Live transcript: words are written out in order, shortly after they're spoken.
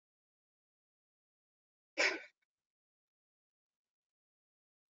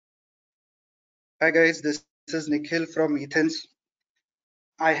Hi guys, this is Nikhil from Ethans.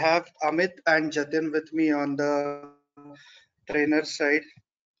 I have Amit and Jatin with me on the trainer side.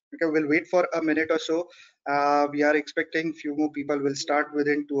 Okay, we'll wait for a minute or so. We are expecting few more people will start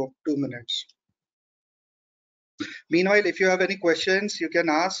within two minutes. Meanwhile, if you have any questions, you can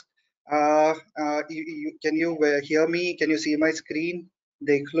ask. Can you hear me? Can you see my screen?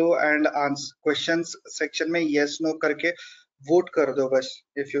 देख लो and answer questions section में yes no करके vote कर दो बस.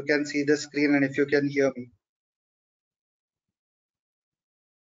 If you can see the screen and if you can hear me.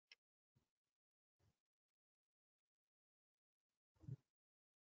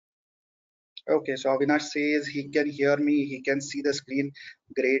 Okay, so Avinash says he can hear me, he can see the screen.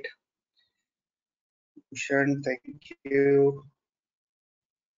 Great. Bhushan, thank you.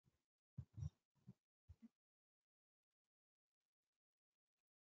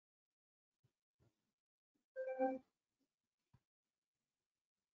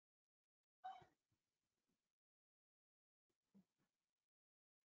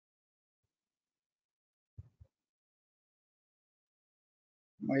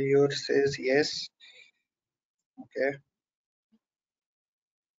 Mayur says yes. Okay.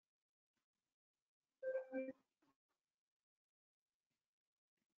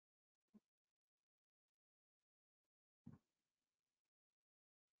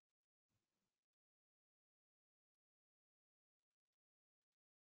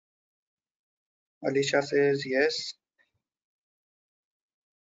 Alicia says yes.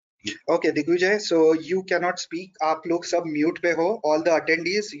 Okay, Digvijay, so you cannot speak. आप लोग सब mute पे हो. All the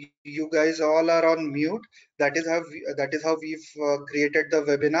attendees, you guys all are on mute. That is how we've created the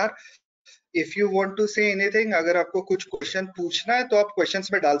webinar. If you want to say anything, अगर आपको कुछ question पूछना है तो आप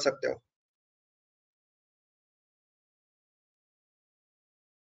questions में डाल सकते हो.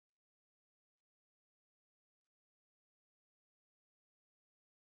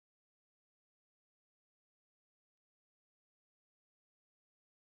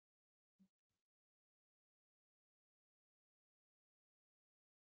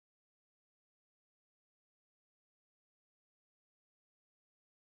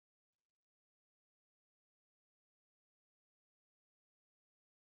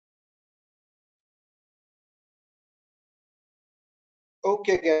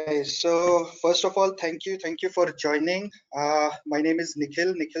 Okay, guys. So first of all, thank you for joining. My name is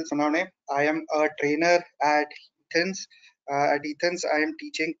Nikhil Sonane. I am a trainer at Ethans. At Ethans, I am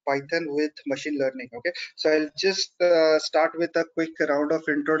teaching Python with machine learning. Okay, so I'll just start with a quick round of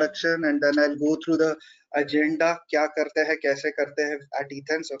introduction, and then I'll go through the agenda. क्या करते हैं, कैसे करते हैं at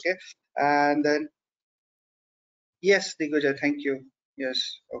Ethans. Okay, and then yes, Digvijay, thank you. Yes,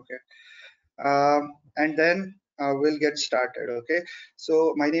 okay. And then we'll get started. Okay,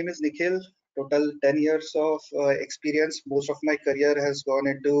 so my name is Nikhil. Total 10 years of experience. Most of my career has gone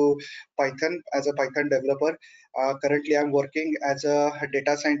into Python as a Python developer. Currently, I'm working as a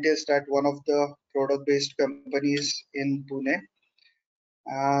data scientist at one of the product-based companies in Pune.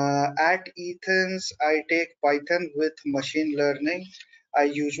 At Ethans, I take Python with machine learning. I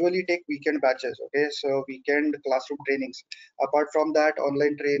usually take weekend batches, okay? So weekend classroom trainings. Apart from that,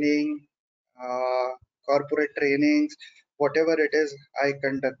 online training, uh, corporate trainings, whatever it is, I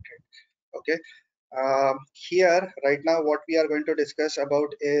conduct it, okay? Here, right now, what we are going to discuss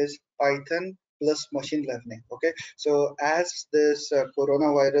about is Python plus machine learning. Okay, so as this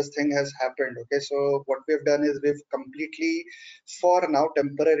coronavirus thing has happened, okay, so what we've done is we've completely, for now,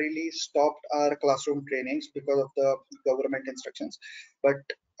 temporarily stopped our classroom trainings because of the government instructions. But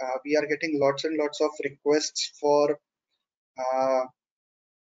we are getting lots and lots of requests for. Uh,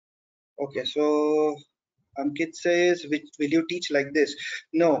 okay, so Ankit says, will you teach like this?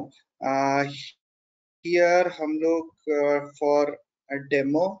 No. Here हम लोग for a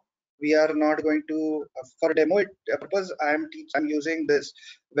demo we are not going to for demo purpose I'm using this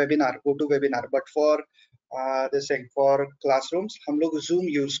webinar GoToWebinar, but for this thing for classrooms हम लोग Zoom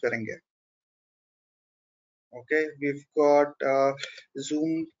use करेंगे. Okay, we've got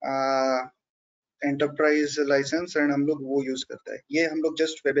Zoom enterprise license and हम लोग वो use करते हैं. ये हम लोग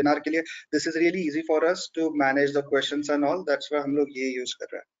just webinar के लिए, this is really easy for us to manage the questions and all, that's why हम लोग ये use कर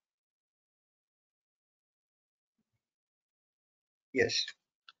रहे हैं. Yes,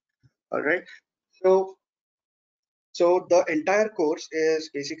 all right. So the entire course is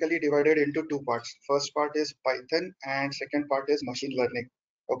basically divided into two parts. First part is Python and second part is machine learning.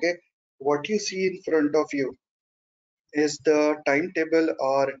 Okay, what you see in front of you is the timetable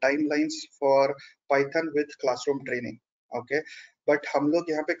or timelines for Python with classroom training. Okay, but हम लोग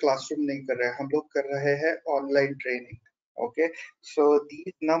यहाँ पे classroom नहीं कर रहे हैं, हम लोग कर रहे हैं online training. Okay, so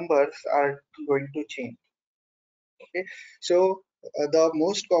these numbers are going to change. Okay, so The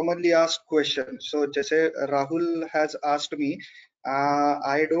most commonly asked question. So जैसे Rahul has asked me,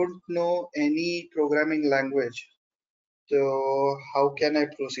 I don't know any programming language. So how can I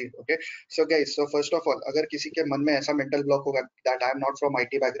proceed? Okay. So guys, so first of all, अगर किसी के मन में ऐसा mental block होगा that I am not from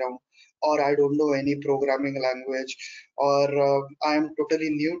IT background, or I don't know any programming language, or I am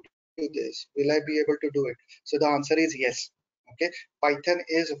totally new to this, will I be able to do it? So the answer is yes. Okay. Python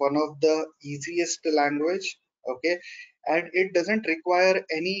is one of the easiest language. Okay. And it doesn't require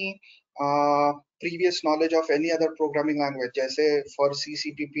any previous knowledge of any other programming language. जैसे for C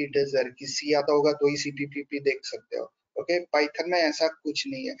CPP it is there कि C आता होगा तो ही C CPP देख सकते हो. Okay, Python में ऐसा कुछ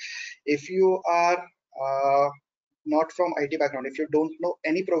नहीं है. If you are uh, not from IT background, if you don't know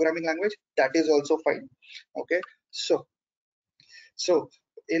any programming language, that is also fine. Okay, so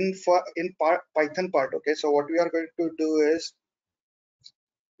in Python part, okay, so what we are going to do is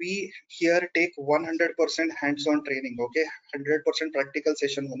we here take 100% hands-on training. Okay, 100% practical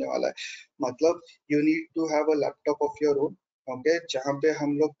session होने वाला है. मतलब you need to have a laptop of your own. Okay, जहाँ पे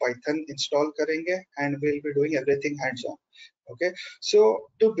हम लोग Python install करेंगे and we'll be doing everything hands-on. Okay, so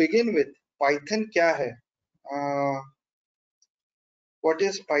to begin with, Python क्या है? What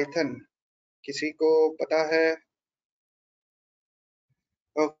is Python? किसी को पता है?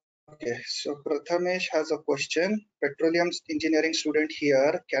 Okay, so Prathamesh has a question. Petroleum engineering student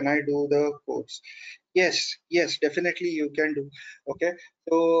here. Can I do the course? Yes, yes, definitely you can do. Okay,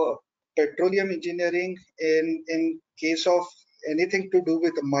 so petroleum engineering in case of anything to do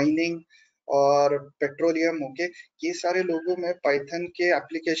with mining or petroleum, okay, ये सारे लोगों में Python के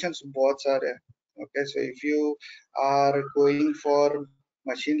applications बहुत सारे हैं. Okay, so if you are going for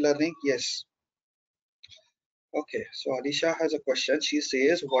machine learning, yes. Okay, so Alisha has a question. She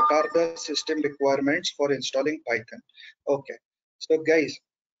says, what are the system requirements for installing Python? Okay, so guys,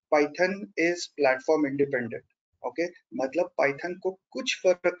 Python is platform independent. Okay मतलब Python को कुछ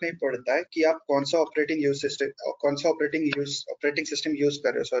फर्क नहीं पड़ता है कि आप कौन सा ऑपरेटिंग सिस्टम यूज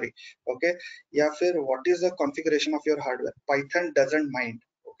कर रहे हो, सॉरी. ओके, या फिर what is the configuration of your hardware. Python doesn't mind.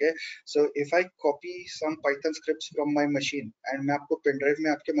 Okay, so if I copy some Python scripts from my machine and मैं आपको पेन ड्राइव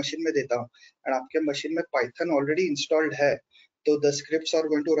में आपके मशीन में देता हूँ एंड आपके मशीन में पाइथन ऑलरेडी इंस्टॉल्ड है, तो the scripts are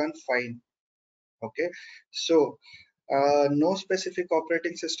going to run fine. Okay, so no specific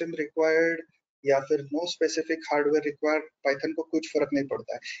operating system required या फिर no specific hardware required. Python को कुछ फर्क नहीं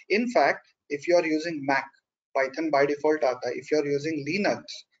पड़ता है. In fact if you are using Mac, Python by default आता है. If you are using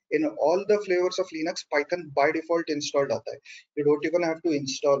Linux, in all the flavors of Linux, Python by default installed आता है. You don't even have to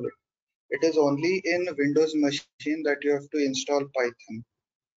install it. It is only in Windows machine that you have to install Python.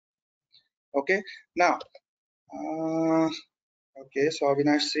 Okay, now okay, so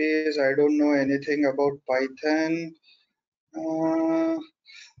Avinash says I don't know anything about Python. uh,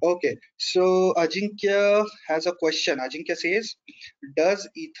 Okay, so Ajinkya has a question. Ajinkya says, does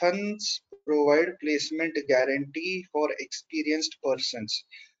Ethans provide placement guarantee for experienced persons?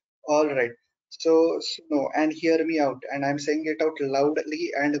 All right. So no, and hear me out, and I'm saying it out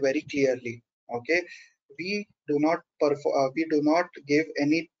loudly and very clearly. Okay, we do not give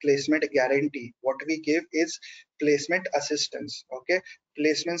any placement guarantee. What we give is placement assistance. Okay,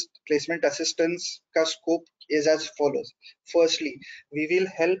 placement assistance का scope is as follows. Firstly, we will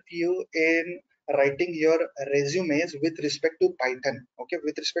help you in writing your resumes with respect to Python. Okay,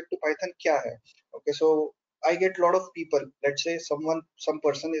 with respect to Python क्या है? Okay, so I get a lot of people. Let's say some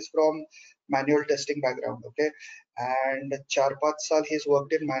person is from manual testing background, okay, and 4-5 साल he's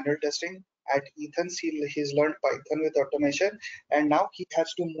worked in manual testing. At Ethan's he's learned Python with automation, and now he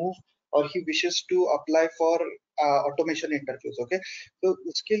has to move or he wishes to apply for automation interviews. Okay, so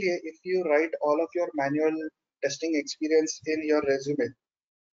uske liye, if you write all of your manual testing experience in your resume,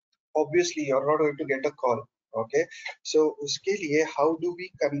 obviously you're not going to get a call. Okay, so uske liye, how do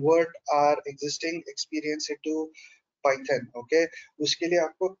we convert our existing experience into Python? Okay, उसके लिए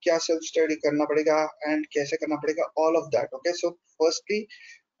आपको क्या self study करना पड़ेगा and कैसे करना पड़ेगा, all of that. Okay, so firstly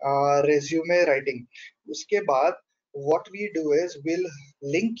resume writing. उसके बाद what we do is we'll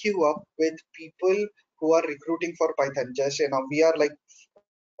link you up with people who are recruiting for Python. जैसे now we are like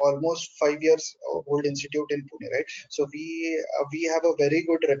almost 5 years old institute in Pune, right? So we have a very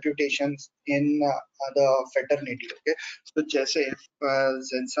good reputation in the fraternity. Okay, so जैसे if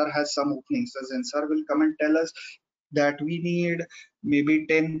Zensar has some openings, so Zensar will come and tell us that we need maybe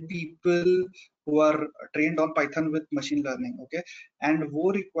 10 people who are trained on Python with machine learning. Okay, and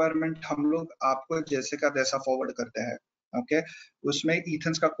वो requirement हम लोग आपको जैसे का तैसा forward करते हैं. Okay, उसमें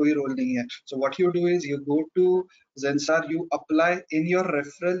Ethans का कोई रोल नहीं है. So what you do is you go to Zensar, you apply in your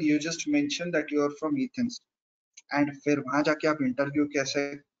referral, you just mention that you are from Ethans, and फिर वहां जाके आप इंटरव्यू कैसे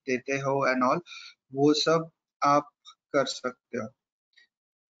देते हो एंड ऑल वो सब आप कर सकते हो.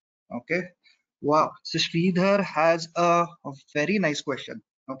 Okay. Wow. So Sridhar has a very nice question.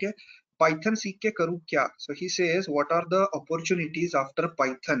 Okay. Python सीख के करूँ क्या? So he says, what are the opportunities after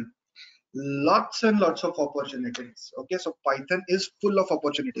Python? Lots and lots of opportunities. Okay, so Python is full of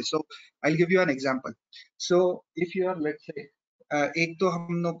opportunities. So I'll give you an example. So if you are, let's say, एक तो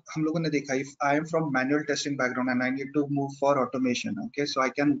हम लोगों ने देखा, if I am from manual testing background and I need to move for automation, okay, so I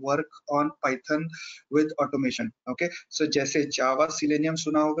can work on Python with automation. Okay, so जैसे Java Selenium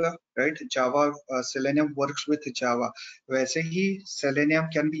सुना होगा, right? Java Selenium works with Java. वैसे ही Selenium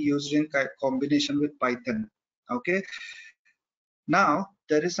can be used in combination with Python. Okay, now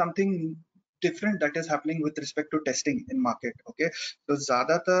there is something different that is happening with respect to testing in market. Okay, so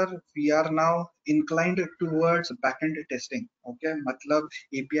ज़्यादातर we are now inclined towards backend testing. Okay, मतलब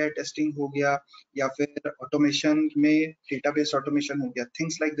API testing हो गया या फिर automation में database automation हो गया,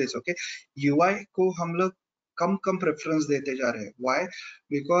 things like this. Okay, UI को हम लोग कम preference देते जा रहे हैं. Why?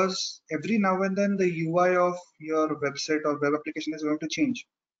 Because every now and then the UI of your website or web application is going to change,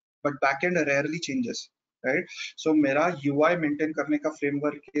 but backend rarely changes, right? So मेरा UI maintain करने का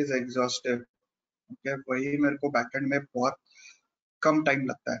framework is exhaustive. Okay, वही मेरे को backend में बहुत कम time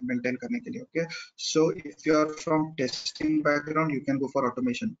लगता है maintain करने के लिए. Okay, so if you are from testing background, you can go for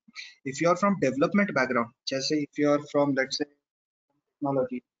automation. If you are from development background, जैसे if you are from, let's say,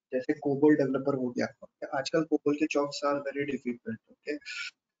 technology, जैसे COBOL developer हो गया, okay? आजकल COBOL के jobs are very difficult. Okay,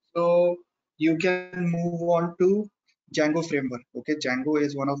 so you can move on to Django framework. Okay, Django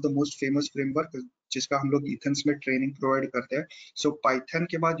is one of the most famous framework जिसका हम लोग Ethans में training provide करते हैं. So Python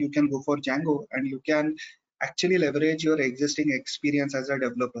के बाद you can go for Django and you can actually leverage your existing experience as a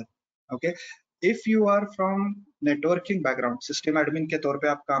developer. Okay, if you are from networking background, system admin के तौर पे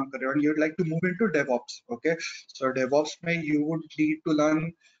आप काम कर रहे हो and you'd like to move into DevOps. Okay, so DevOps में you would need to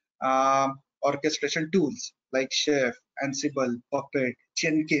learn uh, orchestration tools like Chef, Ansible, Puppet,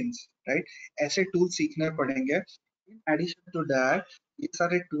 Jenkins, right? ऐसे tools सीखने पड़ेंगे. In addition to that, ये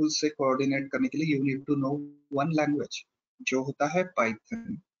सारे tools से coordinate करने के लिए you need to know one language, जो होता है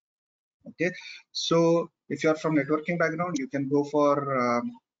Python. Okay, so if you are from networking background, you can go for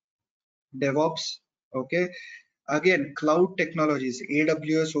DevOps. Okay, again cloud technologies,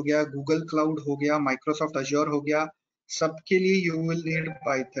 AWS हो गया, Google Cloud हो गया, Microsoft Azure हो गया, सबके लिए you will need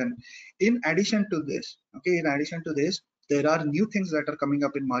Python. In addition to this, okay, in addition to this, there are new things that are coming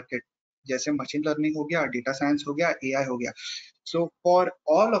up in market. जैसे machine learning हो गया, data science हो गया, AI हो गया. So for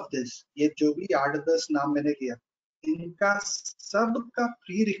all of this, ये जो भी 8-10 नाम मैंने लिया, इनका सबका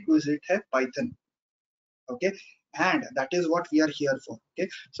prerequisite है Python. Okay, and that is what we are here for. Okay,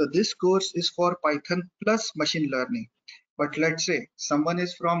 so this course is for Python plus machine learning. But let's say someone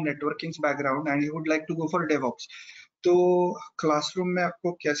is from networking background and he would like to go for DevOps, तो classroom में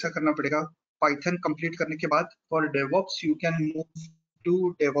आपको कैसा करना पड़ेगा? Python complete करने के बाद for DevOps you can move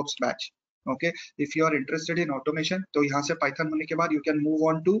to DevOps batch. Okay, if you are interested in automation, तो यहाँ से Python होने के बाद you can move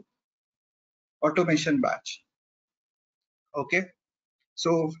on to automation batch. Okay,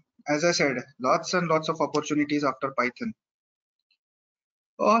 so as I said, lots and lots of opportunities after Python.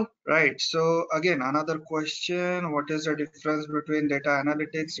 All right, so again, another question, what is the difference between data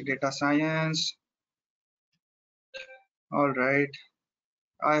analytics, data science? All right,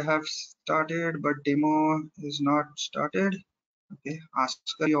 I have started, but demo is not started. Okay, ask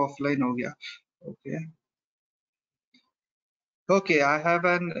करिए offline हो गया. Okay. Okay, I have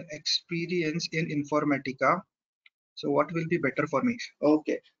an experience in Informatica. So what will be better for me?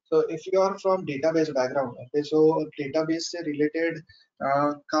 Okay, so if you are from database background, okay, so database से related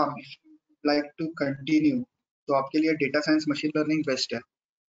काम like to continue, तो आपके लिए data science machine learning best है.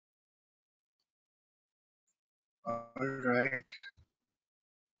 All right.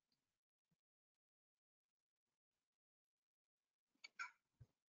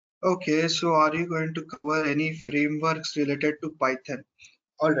 Okay, so are you going to cover any frameworks related to Python?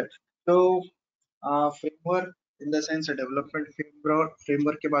 All right. So framework in the sense development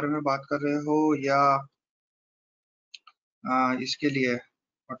framework के बारे में बात कर रहे हो या इसके लिए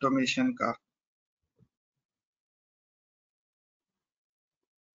automation का?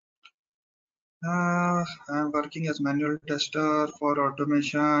 I'm working as manual tester for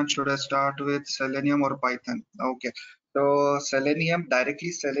automation. Should I start with Selenium or Python? Okay. So Selenium directly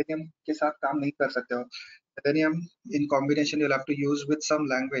Selenium के साथ काम नहीं कर सकते हो. Selenium in combination you'll have to use with some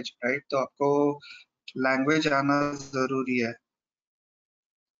language, right? तो आपको language आना जरूरी है.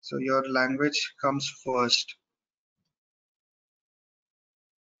 So your language comes first.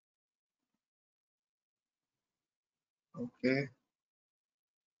 Okay.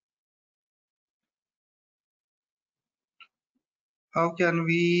 How can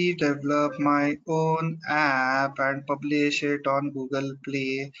we develop my own app and publish it on Google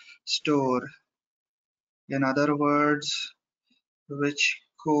Play Store? In other words, which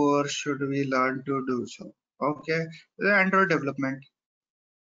course should we learn to do so? Okay, the Android development.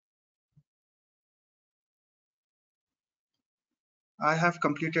 I have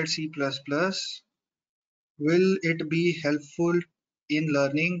completed C++. Will it be helpful in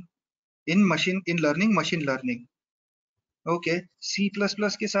learning machine learning? Okay, C++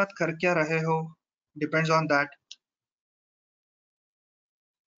 के साथ कर क्या रहे हो? Depends on that.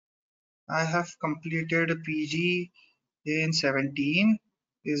 I have completed PG in 17.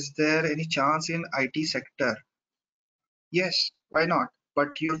 Is there any chance in IT sector? Yes, why not? But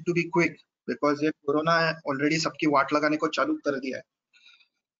you have to be quick because ये corona already सबकी वाट लगाने को चालू कर दिया है.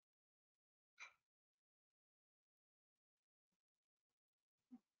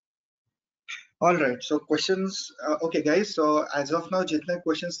 All right, so questions. Okay, guys. So as of now, जितने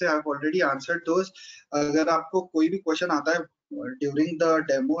questions थे, I've already answered those. अगर आपको कोई भी question आता है during the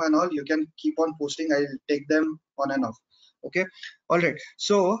demo and all, you can keep on posting. I'll take them on and off. Okay. All right.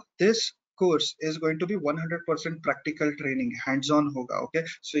 So this course is going to be 100% practical training, hands-on होगा. Okay.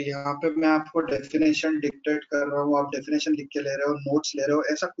 So यहाँ पे मैं आपको definition dictate कर रहा हूँ, आप definition लिख के ले रहे हो, notes ले रहे हो,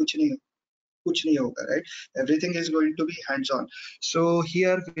 ऐसा कुछ नहीं होगा, right? Everything is going to be hands-on. So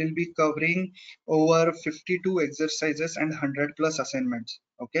here we'll be covering over 52 exercises and 100 plus assignments.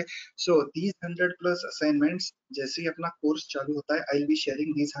 Okay, so these 100 plus assignments, जैसे ही अपना course चालू होता है, I'll be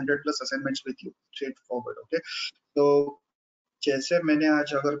sharing these 100 plus assignments with you straightforward. Okay, so जैसे मैंने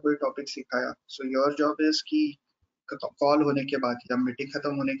आज अगर कोई टॉपिक सिखाया, so your job is कि कॉल होने के बाद या मीटिंग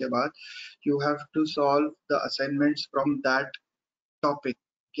खत्म होने के बाद you have to solve the assignments from that topic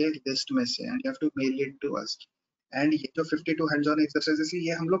के लिस्ट में से and you have to mail it to us. And ये जो 52 हैंड्स ऑन एक्सरसाइजेस है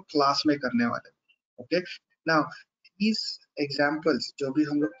ये हम लोग क्लास में करने वाले हैं. ओके, नाउ these examples जो भी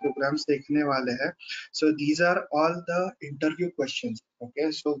हम लोग programs देखने वाले हैं, so these are all the interview questions.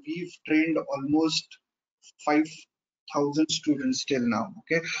 Okay, so we've trained almost 5,000 students till now.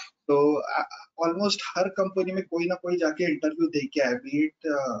 Okay, so almost her company में कोई ना कोई जाके इंटरव्यू दे के आए, be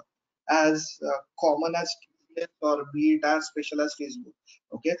it as common as और be it as special as Facebook.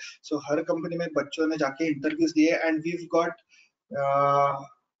 Okay, so her company में बच्चों ने जाके इंटरव्यूज दिए and we've got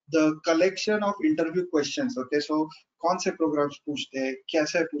the collection of interview questions. Okay, so कौन से प्रोग्राम्स पूछते हैं,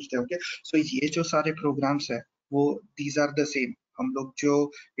 कैसे पूछते हैं. Okay, so ये जो सारे प्रोग्राम्स है वो these are the same. हम लोग जो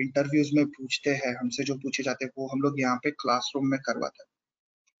इंटरव्यूज में पूछते हैं, हमसे जो पूछे जाते हैं वो हम लोग यहाँ पे क्लासरूम में करवाते हैं.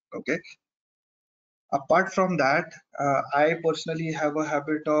 Okay, apart from that, I personally have a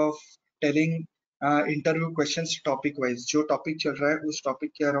habit of telling interview questions topic wise. जो topic चल रहा है उस topic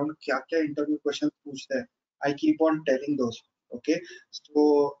के around क्या क्या interview questions पूछते हैं, I keep on telling those. Okay, so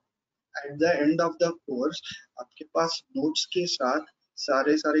at the end of the course आपके पास notes के साथ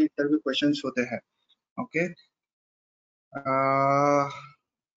सारे सारे interview questions होते हैं. Okay, uh,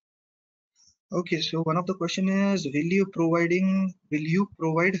 okay, so one of the question is, will you provide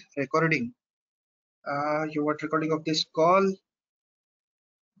recording? You want recording of this call?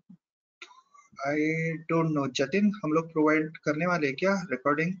 I don't know. Jatin, हम लोग provide करने वाले हैं क्या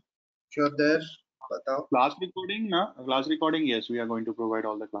रिकॉर्डिंग? श्योर देयर, बताओ. Class recording, na? Class recording, yes, we are going to provide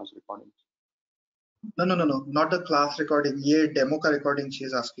all the class recordings. No, not the class recording. ये demo का recording she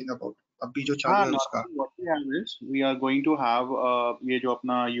is asking about, अभी जो चालू है उसका. What we have is we are going to have ये जो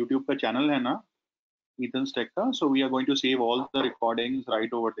अपना YouTube का चैनल है ना, Ethan's Tech का, so we are going to save all the recordings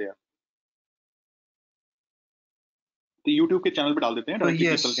right over there. तो YouTube के चैनल पे डाल देते हैं डायरेक्टली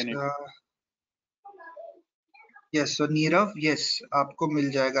निकल के नहीं. यस, सो नीरव, यस, आपको मिल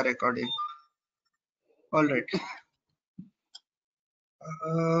जाएगा recording. Alright.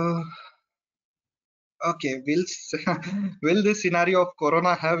 Okay, will this scenario of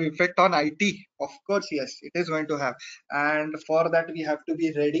corona have effect on IT? Of course, yes, it is going to have, and for that we have to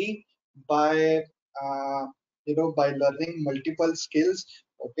be ready by by learning multiple skills.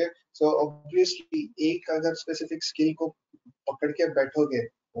 Okay, so obviously एक अगर specific skill को पकड़ के बैठोगे,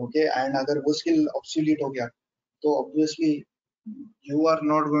 okay, and अगर वो skill obsolete हो गया, तो obviously you are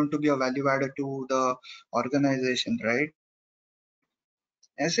not going to be a value added to the organization, right?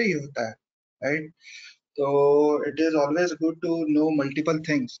 ऐसे ही होता है, right? So it is always good to know multiple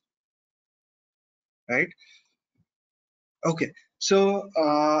things, right? Okay, so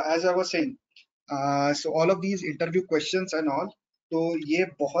as I was saying, so all of these interview questions and all, तो ये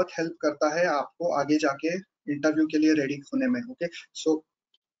बहुत help करता है आपको आगे जाके interview के लिए ready होने में. Okay, so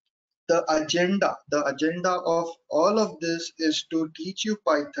the agenda of all of this is to teach you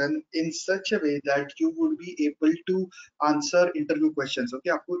Python in such a way that you would be able to answer interview questions. Okay,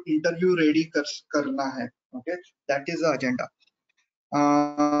 आपको interview ready करना है. Okay, that is the agenda.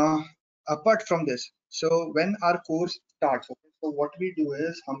 Apart from this, so when our course starts, okay, so what we do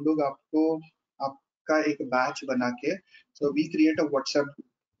is हम लोग आपका एक batch बना के, so we create a WhatsApp group,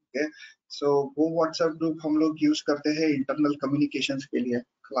 okay, so वो WhatsApp group हम लोग यूज करते हैं internal communications के लिए,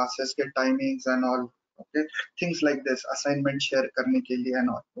 classes के timings and all, okay, things like this, assignment share करने के लिए and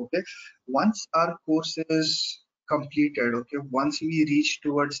all, okay. Once our course is completed, okay, once we reach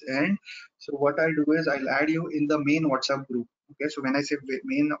towards end, so what I'll do is I'll add you in the main WhatsApp group. Okay, so when I say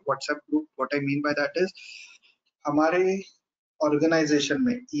main WhatsApp group, what I mean by that is हमारे organisation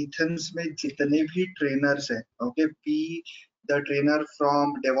में ईथन्स में जितने भी trainers हैं, okay, be the trainer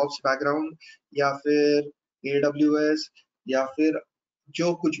from DevOps background या फिर AWS या फिर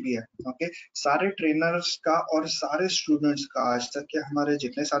जो कुछ भी है, ओके, सारे ट्रेनर्स का और सारे स्टूडेंट्स का, आज तक के हमारे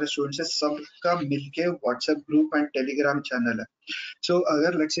जितने सारे स्टूडेंट्स हैं सबका मिलके WhatsApp group and Telegram channel है. सो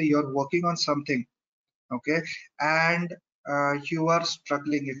अगर let's say you are working on something, okay, and you are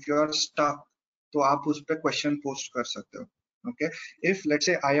struggling, if you are stuck, तो आप उस पे क्वेश्चन पोस्ट कर सकते हो. Okay, if let's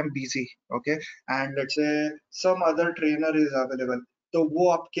say I am busy, okay, and let's say some other trainer is available, तो वो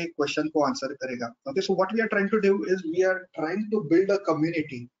आपके क्वेश्चन को आंसर करेगा. Okay, so what we are trying to do is we are trying to build a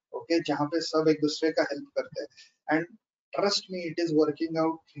community, okay, जहाँ पे सब एक दूसरे का हेल्प करते हैं, and trust me, it is working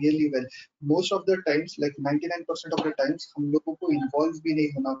out really well. Most of the times, like 99% of the times, हम लोगों को involve भी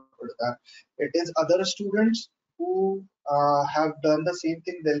नहीं होना पड़ता. It is other students who have done the same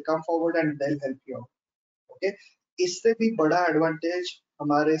thing, they'll come forward and they'll help you out. Okay, इससे भी बड़ा एडवांटेज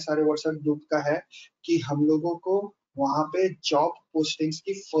हमारे सारे व्हाट्सएप ग्रुप का है कि हम लोगों को वहां पे जॉब पोस्टिंग्स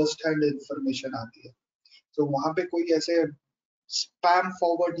की फर्स्ट हैंड इंफॉर्मेशन आती है. तो वहां पे कोई ऐसे स्पैम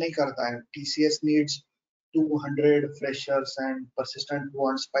फॉरवर्ड नहीं करता है, TCS needs 200 freshers and persistent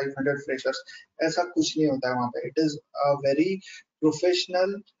wants 500 freshers, ऐसा कुछ नहीं होता है वहां पे. It is a very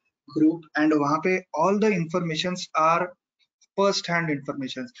professional group and वहां पे all the informations are first hand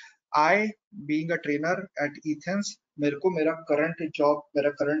informations. I being a trainer at Ethans, मेरे को मेरा current job,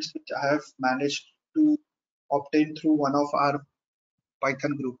 मेरा current switch I have managed to obtain through one of our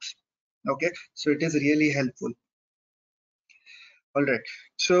Python groups. Okay, so it is really helpful. All right,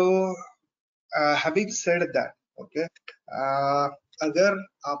 so having said that, okay, अगर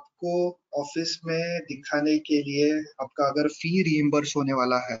आपको office में दिखाने के लिए आपका अगर फी रीइंबर्स होने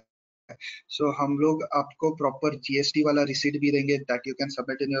वाला है, so हम लोग आपको प्रॉपर GST वाला रिसीट भी देंगे that you can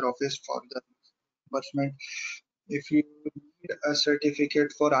submit in your office for the reimbursement. If you need a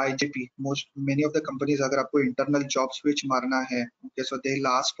certificate for IJP, many of the companies, अगर आपको internal job switch मारना है, okay, so they'll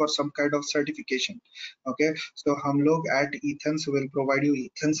ask for some kind of certification. Okay, so हम लोग at Ethans will provide you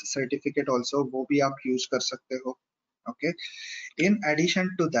Ethans certificate also, वो भी आप use कर सकते हो. Okay, in addition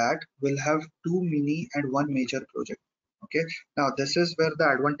to that, we'll have 2 mini and 1 major project. Okay, now this is where the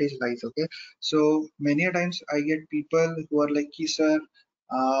advantage lies. Okay, so many a times I get people who are like, sir,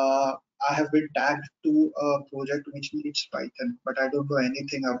 I have been tagged to a project which needs Python, but I don't know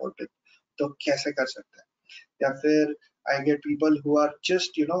anything about it. तो कैसे कर सकते हैं? या फिर I get people who are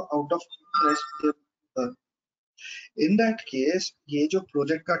just out of interest. In that case, ये जो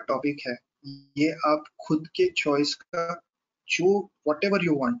project का topic है, ये आप खुद के choice का जो whatever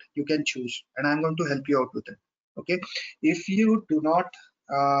you want, you can choose, and I'm going to help you out with it. Okay, if you do not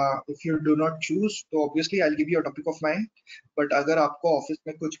choose, तो obviously I'll give you a topic of mine. But अगर आपको office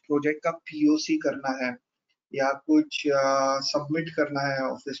में कुछ project का POC करना है या कुछ सबमिट करना है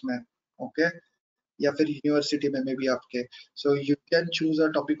ऑफिस में, ओके, या फिर यूनिवर्सिटी में मे बी आपके, so you can choose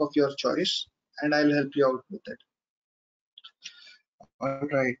a topic of your choice and I'll help you out with it. All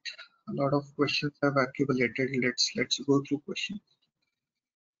right, a lot of questions have accumulated. Let's go through questions.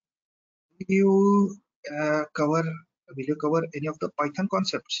 Will you cover any of the Python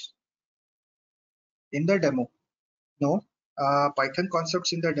concepts in the demo? No. Python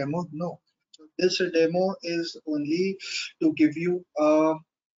concepts in the demo? No. So this demo is only to give you a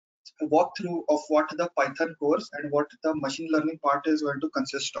walkthrough of what the Python course and what the machine learning part is going to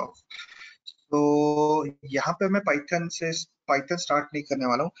consist of. So यहाँ पे मैं Python start नहीं करने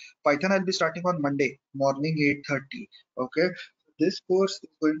वाला हूँ. Python I'll be starting on Monday morning 8:30. Okay, this course is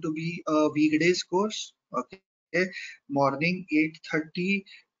going to be a weekdays course. Okay, morning 8:30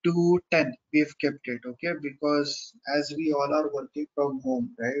 to 10 we've kept it. Okay, because as we all are working from home,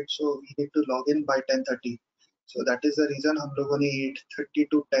 right, so we need to log in by 10:30. So that is the reason हम लोगों ने 8:30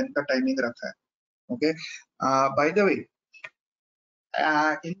 to 10 का timing रखा है. Okay, by the way,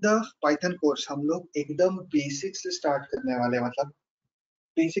 in the Python course हम लोग एकदम basic से स्टार्ट करने वाले हैं. मतलब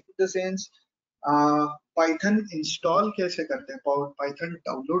basic in the sense Python install कैसे करते हैं, पाइथन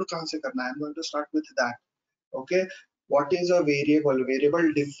डाउनलोड कहाँ से करना है, I am going to start with that. Okay, what is a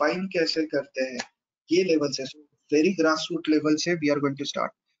variable define कैसे करते हैं, ये लेवल से. very grassroots level se we are going to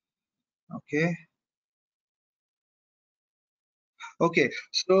start. Okay. Okay,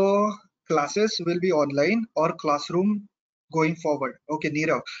 so classes will be online or classroom going forward. Okay,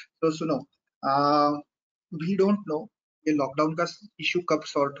 Nirav. So सुनो, we don't know ये lockdown का issue कब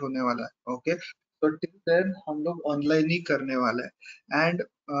sort होने वाला है. ओके, तो till then हम लोग ऑनलाइन ही करने वाला है. एंड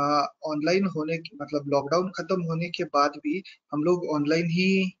ऑनलाइन होने की मतलब लॉकडाउन खत्म होने के बाद भी हम लोग ऑनलाइन ही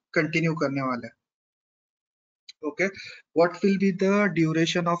कंटिन्यू करने वाले हैं. Okay, what will be the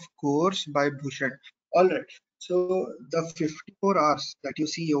duration of course by Bhushan? All right, so the 54 hours that you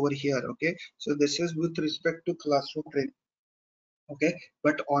see over here, okay, so this is with respect to classroom training, okay,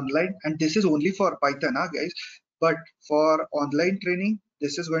 but online, and this is only for Python, huh, guys, but for online training,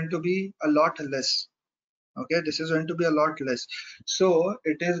 this is going to be a lot less. Okay, this is going to be a lot less. So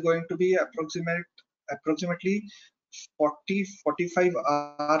it is going to be approximately 40-45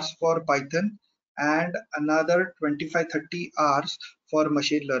 hours for Python and another 25-30 hours for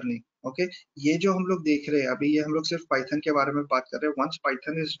machine learning. Okay, ये जो हम लोग देख रहे हैं अभी ये हम लोग सिर्फ पाइथन के बारे में बात कर रहे हैं. Once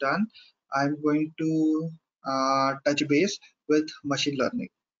Python is done, I'm going to touch base with machine learning.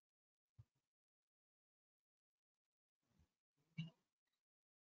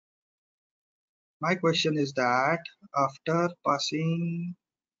 My question is that after passing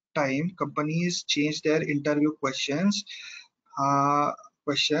time, companies change their interview questions.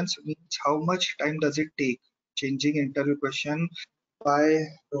 Questions means how much time does it take? Changing interview question by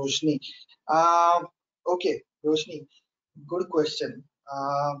Roshni. Okay, Roshni, good question.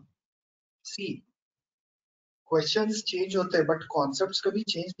 See, questions change होते हैं but concepts कभी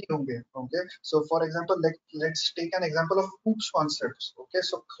change नहीं होंगे. Okay, so for example, let's take an example of hoops concepts. Okay,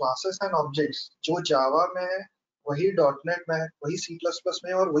 so classes and objects जो Java में है वही .NET में है वही C++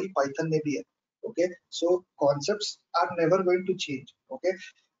 में है और वही Python में भी है. Okay, so concepts are never going to change. Okay,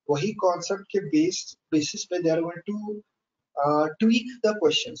 वही concept के basis पे they are going to tweak the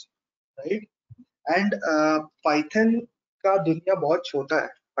questions, right? And Python का दुनिया बहुत छोटा है.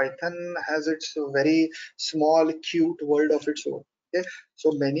 Python has its very small, cute world of its own. Okay,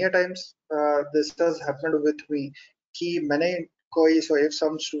 so many a times this has happened with me कि मैंने कोई so if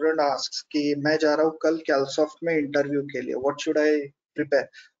some student asks कि मैं जा रहा हूँ कल Calsoft में interview के लिए, what should I prepare?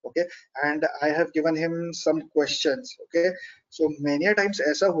 Okay, and I have given him some questions. Okay, so many a times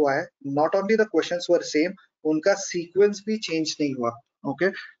ऐसा हुआ है, not only the questions were same, उनका sequence भी change नहीं हुआ.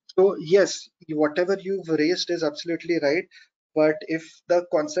 Okay, so yes, whatever you've raised is absolutely right, but if the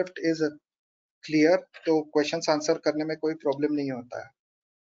concept is clear, तो questions answer करने में कोई problem नहीं होता है.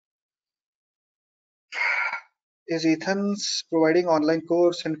 Is Ethan's providing online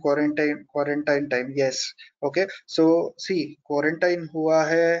course in quarantine time? Yes. Okay. So see, quarantine हुआ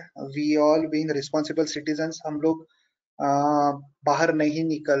है. We all being responsible citizens, हम लोग बाहर नहीं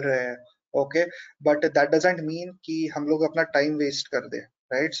निकल रहे हैं. Okay. But that doesn't mean कि हम लोग अपना time waste कर दे.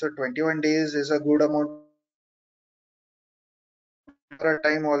 Right. So 21 days is a good amount. हमारा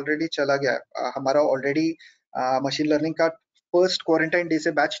टाइम ऑलरेडी चला गया है. हमारा ऑलरेडी मशीन लर्निंग का फर्स्ट क्वारंटाइन डे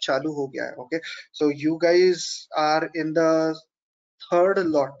से बैच चालू हो गया है. Okay, so you guys are in the third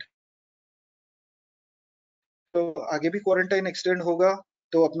lot. तो आगे भी क्वारंटाइन एक्सटेंड होगा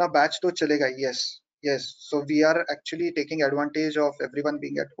तो अपना बैच तो चलेगा. Yes yes, so we are actually taking advantage of everyone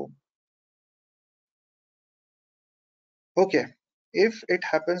being at home. Okay, if it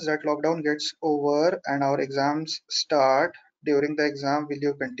happens that lockdown gets over and our exams start, during the exam will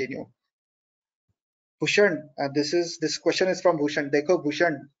you continue? Bhushan, this question is from Bhushan. देखो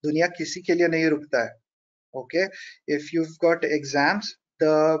भूषण, दुनिया किसी के लिए नहीं रुकता है. Okay, if you've got exams,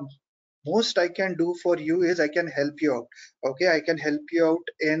 the most I can do for you is I can help you out. Okay, I can help you out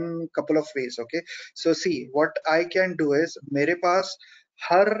in couple of ways. Okay, so see what I can do is मेरे पास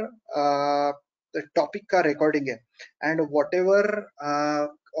हर topic का recording है, and whatever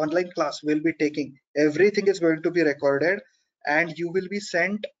online class we'll be taking, everything is going to be recorded and you will be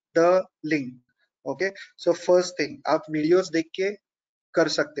sent the link. Okay, so first thing आप videos देख के कर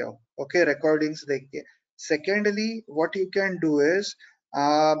सकते हो. Okay, recordings देख के. Secondly, what you can do is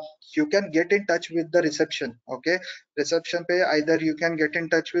you can get in touch with the reception. Okay, reception पे either you can get in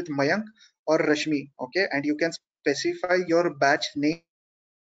touch with Mayank or Rashmi. Okay, and you can specify your batch name.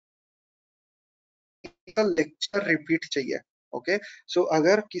 का lecture repeat चाहिए. Okay, सो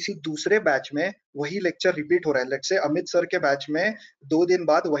अगर किसी दूसरे batch में वही lecture repeat हो रहा है, लेट्स से अमित सर के बैच में 2 दिन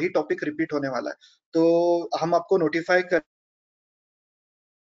बाद वही टॉपिक रिपीट होने वाला है, तो हम आपको नोटिफाई कर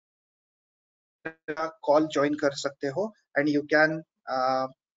कॉल ज्वाइन कर सकते हो and you can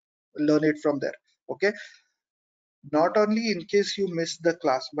learn it from there. Okay, not only in case you miss the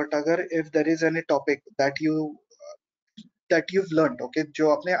class, but agar if there is any topic that you've learned, okay, जो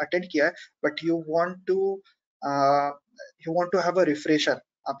आपने attend किया है but you want to you want to have a refresher,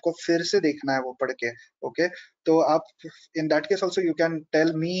 आपको फिर से देखना है वो पढ़ के, ओके, तो आप in that case also you can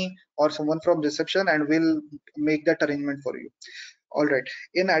tell me or someone from reception and we'll make that arrangement for you. All right.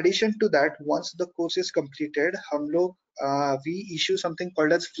 In addition to that, once the course is completed, हम लोग we issue something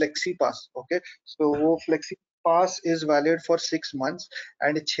called as Flexi Pass. Okay, so वो Flexi Pass is valid for 6 months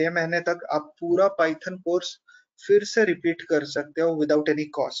and 6 महीने तक आप पूरा Python course फिर से repeat कर सकते हो विदाउट एनी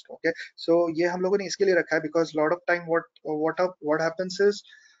कॉस्ट. ओके, सो ये हम लोगों ने इसके लिए रखा है because lot of time what happens is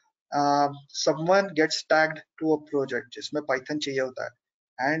someone gets tagged to a project जिसमें Python चाहिए होता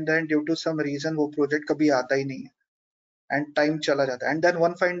है and then due to some reason वो प्रोजेक्ट कभी आता ही नहीं है and time चला जाता है and then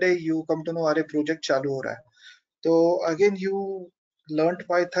one fine day you come to know अरे प्रोजेक्ट चालू हो रहा है, तो again you learned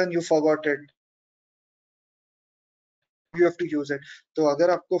Python, you forgot it, you have to use it. तो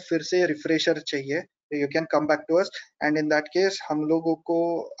अगर आपको फिर से रिफ्रेशर चाहिए you can come back to us and in that case हम लोगों को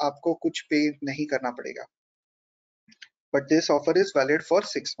आपको कुछ पे नहीं करना पड़ेगा, but this offer is valid for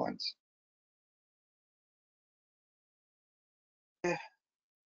 6 months.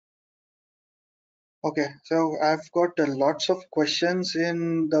 Okay, so I've got lots of questions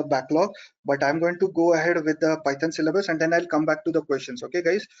in the backlog, but I'm going to go ahead with the Python syllabus and then I'll come back to the questions. Okay,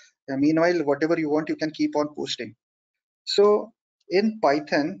 guys. Meanwhile, whatever you want, you can keep on posting. So in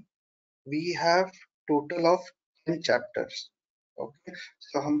Python, we have total of 10 chapters. Okay,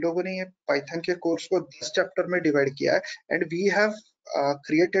 so हम लोगों ने ये Python के course को 10 chapter में divide किया है and we have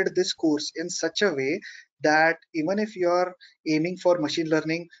created this course in such a way that even if you are aiming for machine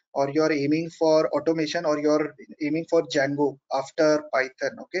learning or you are aiming for automation or you are aiming for Django after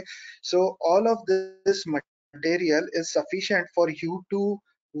Python, okay, so all of this material is sufficient for you to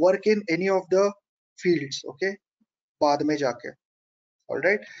work in any of the fields, okay, बाद में जाके. All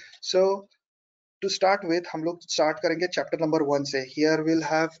right, so to start with हम लोग start करेंगे chapter number 1 से. Here we'll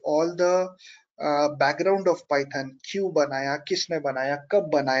have all the background of Python. क्यों बनाया, किसने बनाया, कब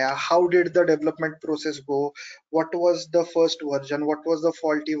बनाया, how did the development process go, what was the first version, what was the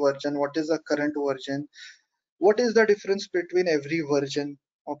faulty version, what is the current version, what is the difference between every version.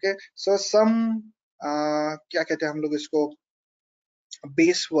 Okay, so some क्या कहते हैं हम लोग इसको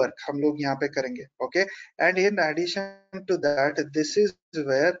base work हम लोग यहाँ पे करेंगे. Okay, and in addition to that this is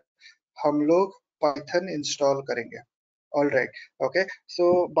where हम लोग Python इंस्टॉल करेंगे. All right, okay,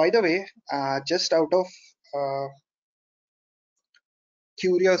 so by the way just out of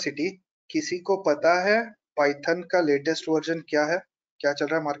curiosity, किसी को पता है Python का लेटेस्ट वर्जन क्या है, क्या चल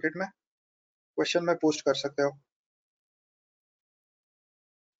रहा है मार्केट में? क्वेश्चन में पोस्ट कर सकते हो.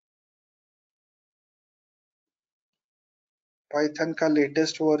 Python का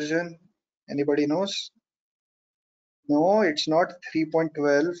latest version anybody nose? No, it's not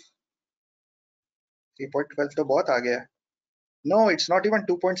 3.12. 3.12 तो बहुत आ गया है. No, it's not even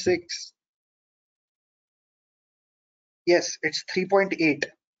 2.6. Yes, it's 3.8.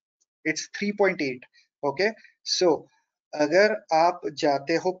 It's 3.8. Okay, so अगर आप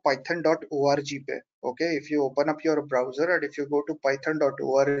जाते हो python.org पे, okay, if you open up your browser and if you go to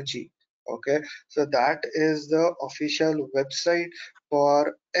python.org, okay, so that is the official website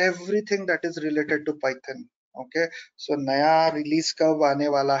for everything that is related to Python. Okay, so नया release कब आने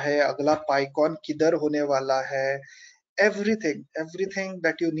वाला है, अगला PyCon किधर होने वाला है, everything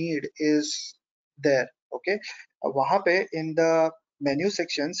that you need is there. Okay, वहां पे in the menu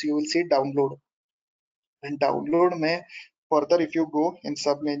sections you will see download, and download में further if you go in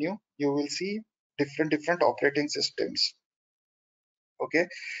sub menu you will see different operating systems. Okay,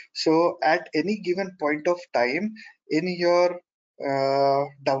 so at any given point of time in your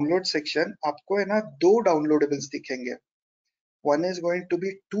download section आपको है ना दो downloadables दिखेंगे. One is going to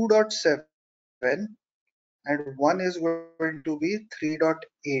be 2.7 and one is going to be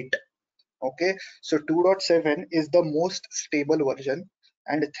 3.8. Okay, so 2.7 is the most stable version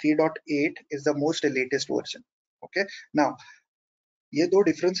and 3.8 is the most latest version. Okay, now ये दो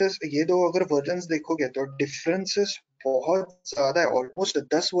differences, ये दो अगर versions देखोगे तो differences बहुत ज्यादा है, almost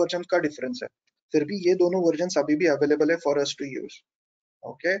 10 version का difference है, फिर भी ये दोनों versions अभी भी available है for us to use.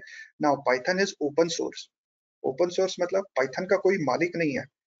 Okay, now Python is open source. Open source मतलब Python का कोई मालिक नहीं है,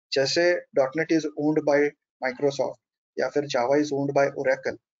 जैसे .NET is owned by Microsoft या फिर Java is owned by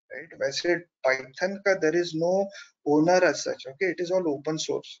Oracle, right? वैसे Python का there is no owner as such. Okay, it is all open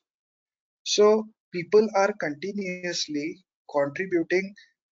source. So people are continuously contributing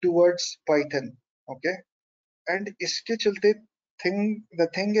towards Python. Okay, and इसके चलते the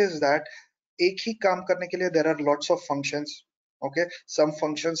thing is that एक ही काम करने के लिए there are lots of functions. Okay, some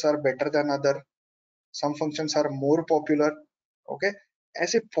functions are better than other, some functions are more popular. Okay,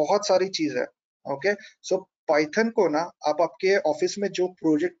 ऐसे बहुत सारी चीज है. Okay, so पाइथन को ना आप आपके ऑफिस में जो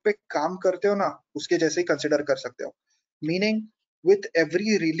प्रोजेक्ट पे काम करते हो ना उसके जैसे ही कंसिडर कर सकते हो। मीनिंग विथ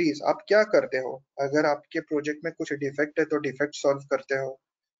एवरी रिलीज आप क्या करते हो, अगर आपके प्रोजेक्ट में कुछ डिफेक्ट है तो डिफेक्ट सॉल्व करते हो,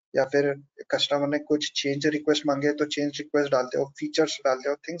 या फिर कस्टमर ने कुछ चेंज रिक्वेस्ट मांगे तो चेंज रिक्वेस्ट डालते हो, फीचर्स डालते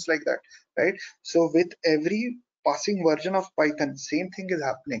हो, things like that, right? So with every passing version of Python, same thing is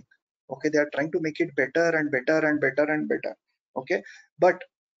happening. Okay, they are trying to make it better and better and better and better. Okay, but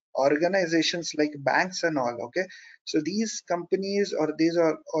organizations like banks and all, okay, so these companies or these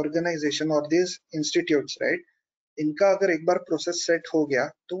are organization or these institutes, right, इनका अगर एक बार process set हो गया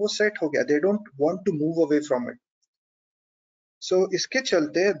तो वो set हो गया, they don't want to move away from it. So इसके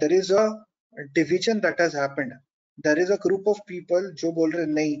चलते there is a division that has happened. There is a group of people जो बोल रहे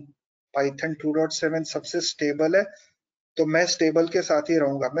नहीं, Python 2.7 सबसे स्टेबल है, तो मैं स्टेबल के साथ ही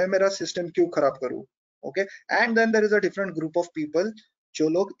रहूंगा, मैं मेरा सिस्टम क्यों खराब करूं। Okay, and then there is a different group of people जो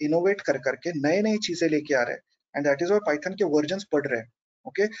लोग इनोवेट कर करके नए नई चीजें लेके आ रहे हैं, and that is why Python के वर्जन्स बढ़ रहे हैं।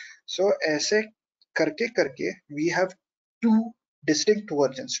 ओके, सो ऐसे करके करके we have two distinct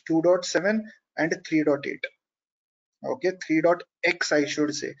versions, 2.7 and 3.8। Okay, 3.x I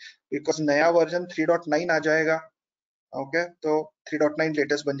should say, because नया वर्जन 3.9 आ जाएगा। ओके, तो 3.9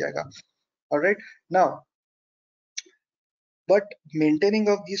 लेटेस्ट बन जाएगा। Alright, now but maintaining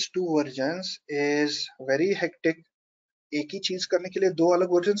of these two versions is very hectic. एक ही चीज करने के लिए दो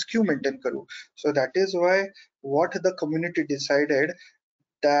अलग वर्जन्स क्यों मेंटेन करूं? So that is why what the community decided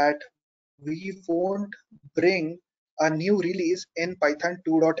that we won't bring a new release in Python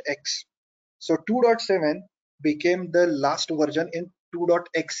 2.x. So 2.7 became the last version in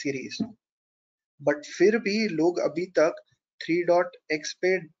 2.x series. But फिर भी लोग अभी तक 3.x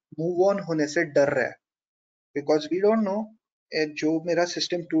पे मूव ऑन होने से डर रहे हैं, बिकॉज वी डोंट नो जो मेरा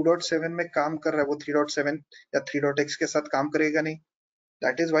सिस्टम 2.7 में काम कर रहा है वो 3.7 या 3.x के साथ काम करेगा नहीं।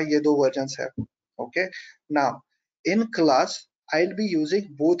 दैट इज व्हाई ये दो वर्जन्स है। Okay, now in class I will be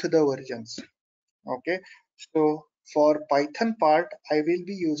using both the versions. Okay, so for Python part I will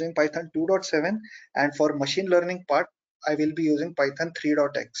be using Python 2.7, and for machine learning part I will be using Python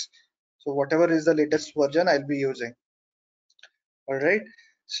 3.x. So whatever is the latest version I'll be using. All right,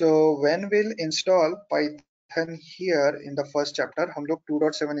 so when we'll install Python here in the first chapter हम लोग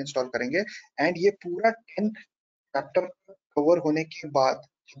 2.7 install करेंगे, and ये पूरा 10th chapter cover होने के बाद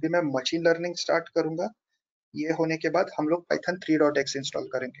जब भी मैं मशीन लर्निंग स्टार्ट करूंगा, ये होने के बाद हम लोग Python 3.x इंस्टॉल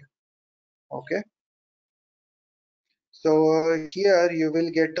करेंगे। Okay, so here you will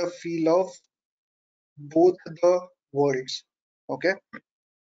get a feel of both the worlds. Okay,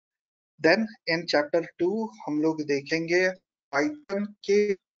 then in chapter 2 हम लोग देखेंगे Python के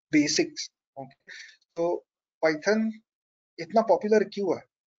बेसिक्स। ओके, तो Python इतना पॉपुलर क्यों है?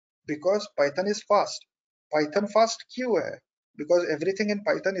 Because Python is fast. Python fast क्यों है? Because everything in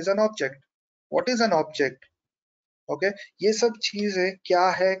Python is an object. What is an object? Okay, ये सब चीजें क्या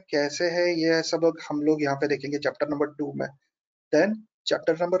है, कैसे है, ये सब हम लोग यहाँ पे देखेंगे चैप्टर नंबर 2 में। Then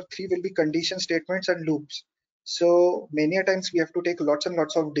chapter number 3 will be condition statements and loops. So many a times we have to take lots and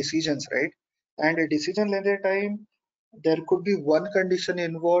lots of decisions, right? And a decision later time there could be one condition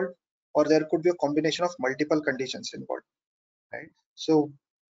involved, or there could be a combination of multiple conditions involved, right? So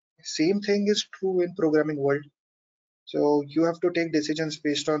same thing is true in programming world. So you have to take decisions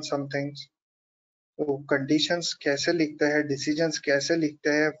based on some things. तो conditions कैसे लिखते हैं, decisions कैसे लिखते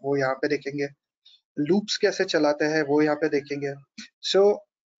हैं, वो यहाँ पे देखेंगे। लूप्स कैसे चलाते हैं वो यहाँ पे देखेंगे। So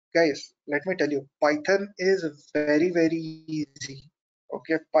guys let me tell you, Python is very very easy.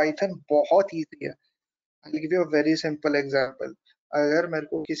 Okay, Python बहुत इजी है। I give you a very simple example. अगर मेरे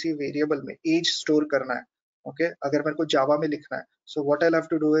को किसी वेरिएबल में एज स्टोर करना है, ओके, अगर मेरे को जावा में लिखना है, so what I have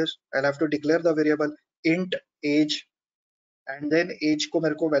to do is I have to declare the variable int as, and then as को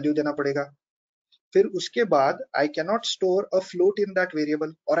मेरे को वैल्यू देना पड़ेगा। फिर उसके बाद I can not store a float in that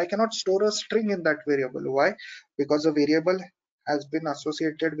variable, और I can not store a string in that variable. Why? Because the variable has been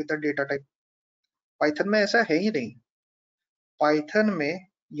associated with a data type. Python में ऐसा है ही नहीं। पाइथन में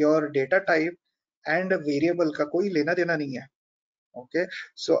your data type and variable का कोई लेना देना नहीं है। ओके,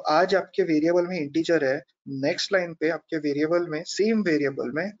 सो आज आपके वेरिएबल में इंटीजर है, नेक्स्ट लाइन पे आपके वेरिएबल में, सेम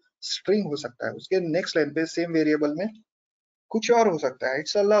वेरिएबल में स्ट्रिंग हो सकता है, उसके नेक्स्ट लाइन पे सेम वेरिएबल में कुछ और हो सकता है।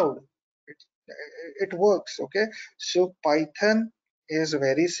 It's allowed, it works. Okay, so Python is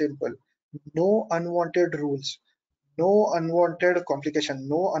very simple. No unwanted rules, no unwanted complication,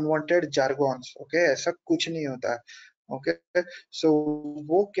 no unwanted jargons. Okay, ऐसा कुछ नहीं होता है। Okay, so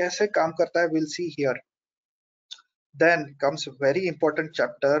वो कैसे काम करता है we'll see here. Then comes very important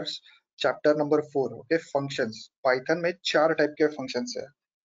chapters, chapter number 4. Okay, functions. Python में 4 टाइप के functions है।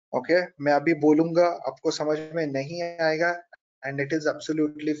 Okay, मैं अभी बोलूंगा, आपको समझ में नहीं आएगा, and it is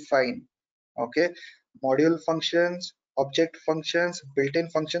absolutely fine. Okay, module functions, object functions, built-in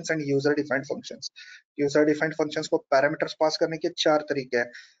functions and user-defined functions. User-defined functions को parameters pass करने के 4 तरीके हैं: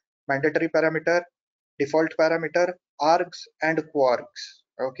 mandatory parameter, default parameter, args and quarks.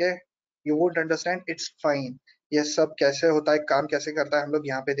 Okay, you won't understand, it's fine. ये सब कैसे होता है, काम कैसे करता है, हम लोग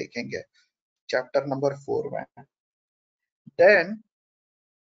यहाँ पे देखेंगे चैप्टर नंबर 4 में. देन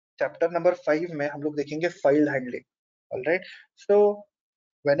चैप्टर नंबर 5 में हम लोग देखेंगे file handling. Alright, so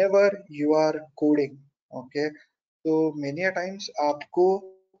whenever you are coding, okay, so many a times आपको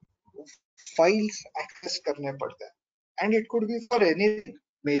फाइल्स एक्सेस करने पड़ते हैं, and it could be for anything.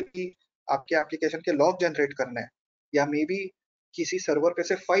 May be आपके एप्लीकेशन के लॉग जनरेट करना है, या मे बी किसी सर्वर पे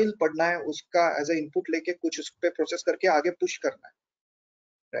से फाइल पढ़ना है, उसका एज ए इनपुट लेके कुछ उस पे प्रोसेस करके आगे पुश करना है,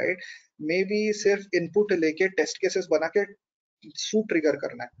 राइट. मे बी सिर्फ इनपुट लेके टेस्ट केसेस बना के सूट ट्रिगर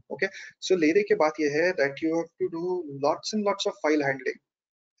करना है. ओके, सो लेने के बात ये है that you have to do lots and lots of file handling.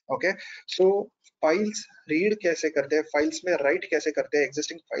 Okay, so files read कैसे करते हैं, फाइल्स में राइट कैसे करते हैं,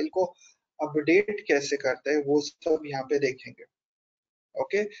 एग्जिस्टिंग फाइल को अपडेट कैसे करते हैं, वो सब यहाँ पे देखेंगे.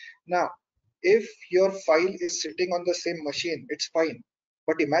 Okay, now if your file is sitting on the same machine, it's fine,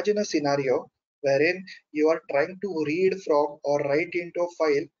 but imagine a scenario wherein you are trying to read from or write into a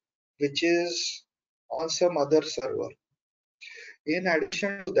file which is on some other server. In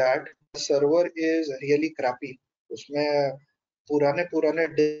addition to that, the server is really crappy. उसमें पुराने पुराने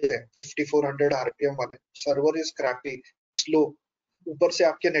disc है, 5400 RPM वाले. Server is crappy, slow, ऊपर से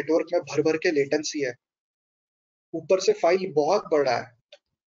आपके network में भर भर के लेटेंसी है, ऊपर से फाइल बहुत बड़ा है.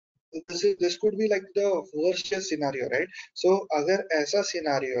 this could be like the worst case scenario, right? So अगर ऐसा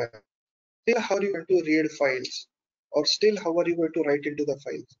scenario है, still how are you going to read files, or still how are you going to write into the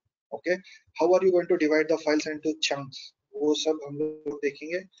files? Okay, how are you going to divide the files into chunks? वो सब हम लोग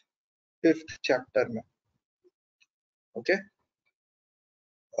देखेंगे 5th chapter में. Okay,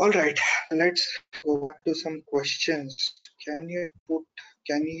 all right, let's go back to some questions. Can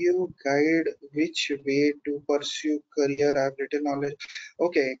you guide which way to pursue career? I have little knowledge.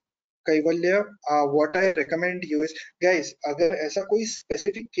 Okay, Kaivalya, what I recommend you is, guys, अगर ऐसा कोई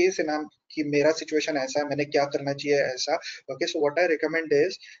specific case है ना कि मेरा situation ऐसा है, मैंने क्या करना चाहिए ऐसा, okay, so what I recommend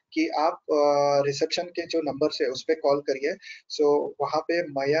is कि आप reception के जो numbers है उस पे call करिए. So वहाँ पे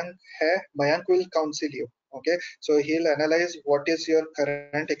मयंक है, Mayank will counsel you. Okay, so he'll analyze what is your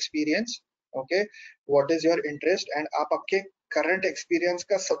current experience, okay, what is your interest, and आप आपके current experience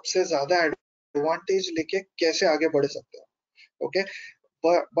का सबसे ज्यादा advantage लेके कैसे आगे बढ़ सकते हो. okay,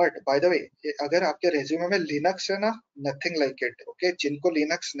 but by the way, अगर आपके resume में Linux है ना, nothing like it. okay, जिनको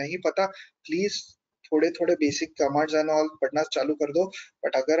Linux नहीं पता, please थोड़े थोड़े basic commands and all पढ़ना चालू कर दो.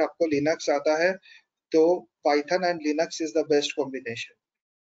 but अगर आपको Linux आता है तो Python and Linux is the best combination.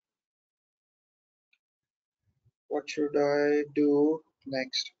 What should I do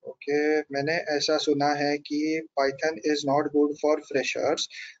next? Okay, मैंने ऐसा सुना है कि Python is not good for freshers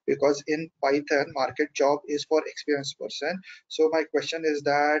because in Python market job is for experienced person. So my question is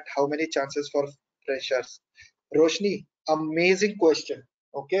that how many chances for freshers? Roshni, amazing question.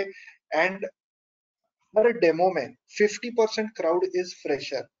 Okay, and her demo में 50% crowd is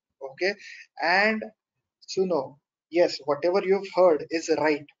fresher. Okay, and सुनो, yes, whatever you've heard is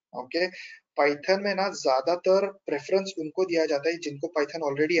right. Okay, Python में ना ज्यादातर preference उनको दिया जाता है जिनको पाइथन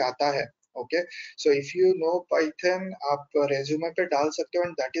ऑलरेडी आता है. Okay, so if you know Python, आप रेज्यूमे पे डाल सकते हो,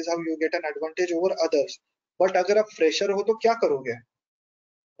 and that is how you get an advantage over others. But अगर आप फ्रेशर हो तो क्या करोगे,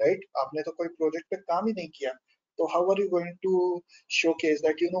 राइट? आपने तो कोई प्रोजेक्ट पे काम ही नहीं किया, तो how are you going to showcase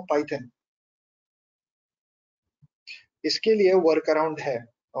that you know Python? इसके लिए वर्क अराउंड है.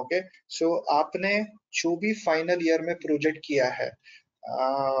 ओके, सो आपने जो भी फाइनल ईयर में प्रोजेक्ट किया है,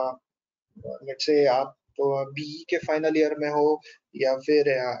 लेट्स से आप बीई के फाइनल ईयर में हो या फिर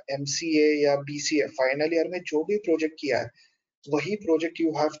एमसीए या बीसीए, फाइनल ईयर में जो भी प्रोजेक्ट किया है, वही project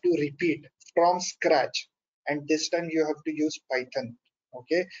you have to repeat from scratch, and this time you have to use Python.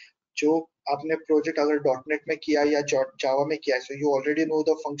 Okay, जो आपने प्रोजेक्ट अगर डॉटनेट में किया या जावा में किया है, so you already know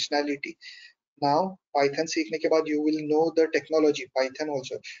the functionality. Now Python सीखने के बाद you will know the technology Python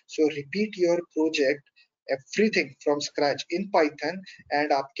also. So repeat your project, everything from scratch in Python,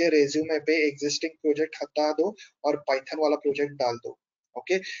 and आपके resume पे existing project हटा दो और Python वाला project डाल दो.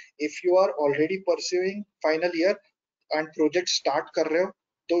 Okay, if you are already pursuing final year and project start कर रहे हो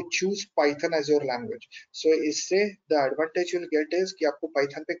तो choose Python as your language. So इससे the advantage you'll get is कि आपको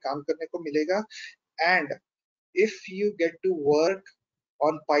Python पे काम करने को मिलेगा, and if you get to work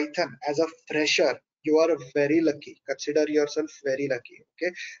on Python as a fresher, you are very lucky. Consider yourself very lucky.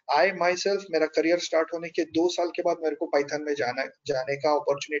 Okay, I myself, मेरा career start होने के 2 साल के बाद मेरे को Python में जाने का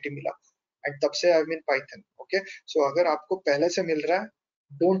opportunity मिला, and तब से I'm in Python. Okay, so अगर आपको पहले से मिल रहा है,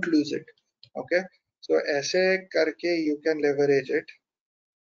 don't lose it. Okay, So ऐसे करके you can leverage it.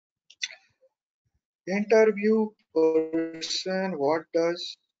 Interview person, what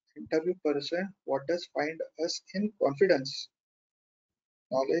does find us in confidence?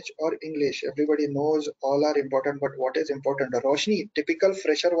 Knowledge or English? Everybody knows all are important, but what is important? Roshni, typical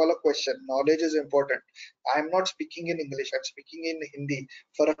fresher wala question. Knowledge is important. I am not speaking in English. I'm speaking in Hindi.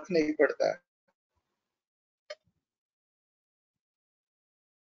 फर्क नहीं पड़ता है.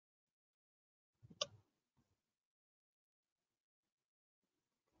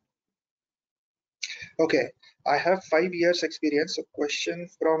 Okay, I have 5 years experience. A question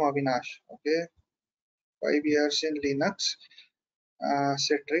from Avinash. Okay, 5 years in Linux.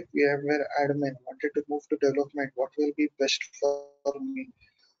 Citric, VMware admin. Wanted to move to development. What will be best for me?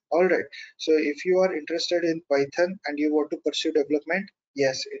 All right. So if you are interested in Python and you want to pursue development,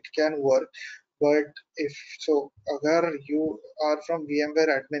 yes, it can work. But if so, agar you are from VMware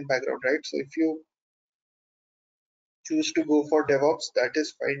admin background, right? So if you choose to go for DevOps, that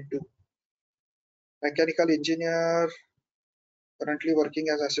is fine too. Mechanical engineer, currently working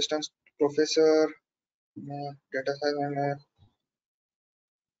as assistant professor, data science.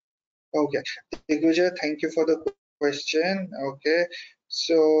 Okay, Digvijay, thank you for the question. Okay,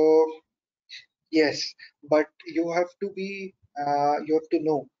 so yes, but you have to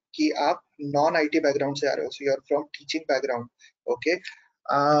know कि आप non IT background से आ रहे हो, so you are from teaching background. Okay,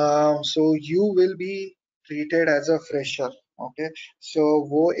 so you will be treated as a fresher. Okay, so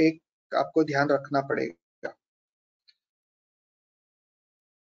वो एक आपको ध्यान रखना पड़ेगा.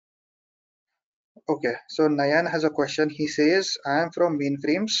 Okay, so Nayan has a question. He says, I am from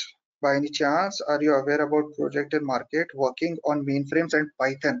mainframes. By any chance, are you aware about project in market working on mainframes and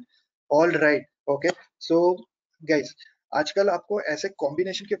Python? All right. Okay. So guys, आजकल आपको ऐसे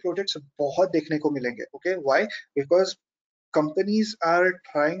combination के projects बहुत देखने को मिलेंगे. Okay, why? Because companies are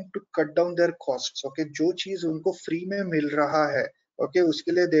trying to cut down their costs. Okay, जो चीज उनको फ्री में मिल रहा है, okay,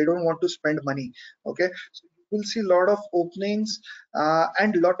 उसके लिए they don't want to spend money. Okay, so you will see lot of openings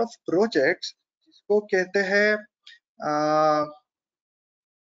and lot of projects जिसको कहते हैं uh,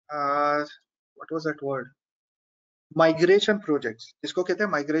 what was that word? Migration projects, जिसको कहते हैं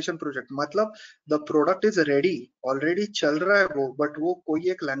माइग्रेशन प्रोजेक्ट. मतलब the product is ready, already चल रहा है वो, बट वो कोई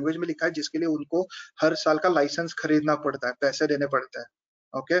एक लैंग्वेज में लिखा है जिसके लिए उनको हर साल का लाइसेंस खरीदना पड़ता है, पैसे देने पड़ते हैं.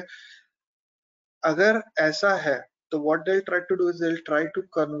 ओके, अगर ऐसा है तो what they'll try to do is they'll try to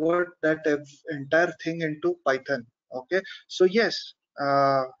convert that entire thing into Python. Okay, so yes,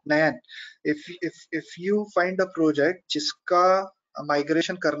 Nayan, if you find a project जिसका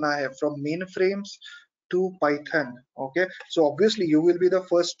migration करना है from mainframes to Python, okay, so obviously you will be the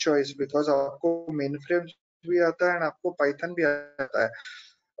first choice because आपको mainframes भी आता है and आपको Python भी आता है.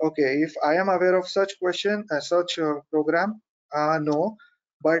 Okay, if I am aware of such question, such program, no,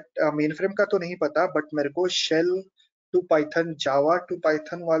 but mainframe का तो नहीं पता, but मेरे को shell to Python, Java to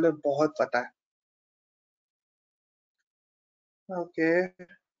Python वाले बहुत पता है. Okay,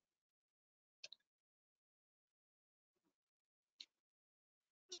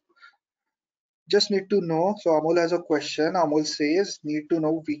 just need to know. So Amol has a question. Amol says, need to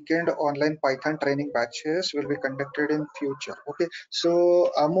know weekend online Python training batches will be conducted in future. Okay,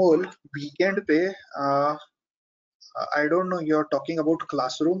 so Amol, weekend पे I don't know you're talking about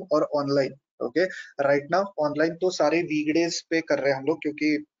classroom or online. Okay, right now online तो सारे weekdays पे कर रहे हैं हम लोग,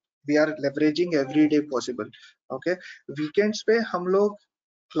 क्योंकि we are leveraging every day possible. Okay, weekends पे हम लोग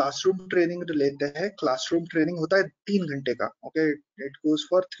क्लासरूम ट्रेनिंग लेते हैं. क्लासरूम ट्रेनिंग होता है 3 घंटे का. Okay, it goes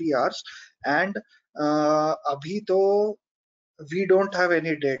for 3 hours and अभी तो we don't have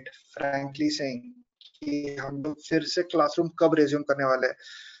any date, frankly saying, कि हम लोग फिर से क्लासरूम कब रेज्यूम करने वाले हैं.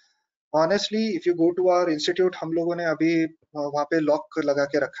 Honestly if you go to our institute, हम लोगों ने अभी वहां पे लॉक लगा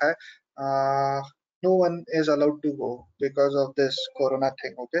के रखा है. No one is allowed to go because of this corona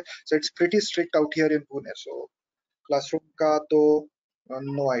thing. Okay, so it's pretty strict out here in Pune. So classroom ka to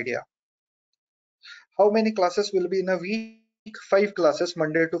no idea. How many classes will be in a week? 5 classes,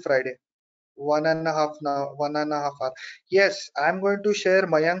 Monday to Friday. 1.5 now, 1.5 hour. Yes, I'm going to share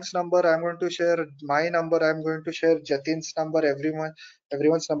Mayank's number. I'm going to share my number. I'm going to share Jatin's number.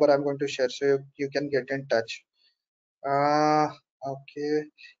 Everyone's number I'm going to share, so you can get in touch. Okay.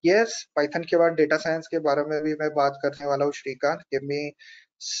 Yes, Python के बाद data science के बारे में भी मैं बात करने वाला हूँ, Shrikant. Give me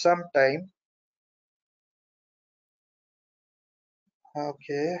some time.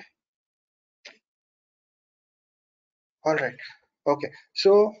 Okay. All right. Okay.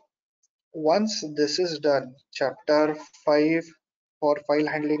 So once this is done, chapter 5 for file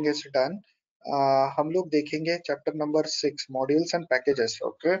handling is done. हम लोग देखेंगे chapter number 6, modules and packages.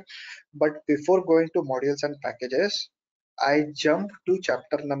 Okay, but before going to modules and packages, I jump to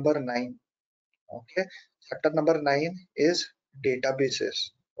chapter number 9. Okay, chapter number 9 is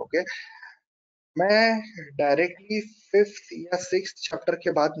databases. Okay, मैं directly fifth या six chapter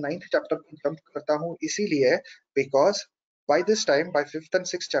के बाद ninth chapter को jump करता हूँ, इसीलिए because by this time, by fifth and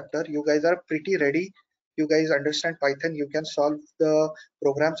sixth chapter, you guys are pretty ready. You guys understand Python. You can solve the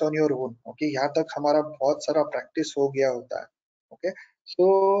programs on your own. Okay, यहाँ तक हमारा बहुत सारा practice हो गया होता है. Okay,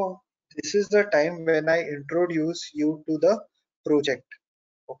 so this is the time when I introduce you to the project.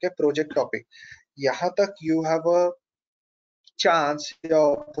 Okay, project topic. यहाँ तक you have a chance या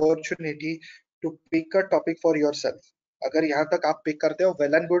opportunity to pick a topic for yourself. अगर यहाँ तक आप पिक करते हो,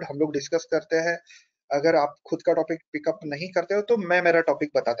 well and good, हम लोग डिस्कस करते हैं. अगर आप खुद का टॉपिक पिकअप नहीं करते हो तो मैं मेरा टॉपिक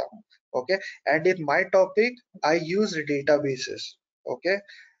बताता हूँ. Okay, and in my topic I use databases. Okay,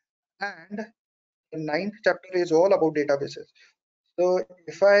 and ninth chapter is all about databases. So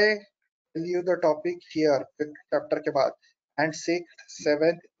if I tell you the topic here, fifth chapter के बाद, and sixth,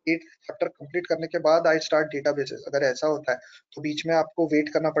 seventh, eighth chapter complete करने के बाद I start databases. अगर ऐसा होता है तो बीच में आपको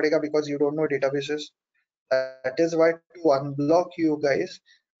वेट करना पड़ेगा because you don't know databases. That is why to unblock you guys,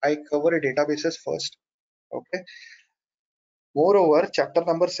 I cover databases first. Okay. Moreover, chapter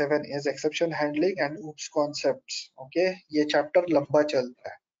number 7 is exception handling and OOPS concepts. Okay, ये chapter लंबा चलता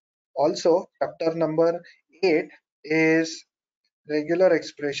है. Also, chapter number 8 is regular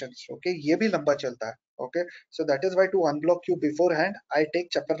expressions. Okay, ये भी लंबा चलता है. Okay, so that is why to unblock you beforehand, I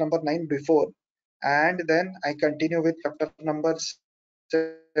take chapter number 9 before, and then I continue with chapter number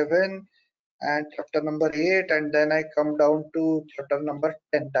 7 and chapter number 8, and then I come down to chapter number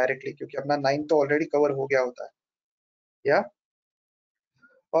 10 directly, क्योंकि अपना 9 तो already cover हो गया होता है. Yeah,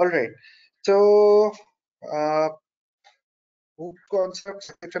 all right. So hoop concept,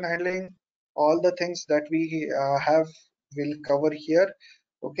 exception handling, all the things that we have will cover here.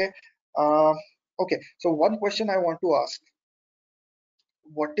 Okay. uh, okay, so one question I want to ask,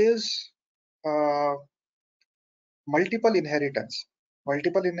 what is uh, multiple inheritance?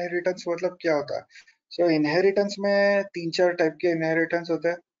 Multiple inheritance मतलब क्या होता है? So inheritance में तीन चार type के inheritance होते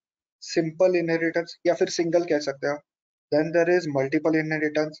हैं. Simple inheritance या फिर single कह सकते हो. Then there is multiple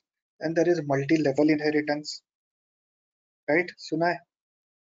inheritance and there is multi-level inheritance. Right, सुना है?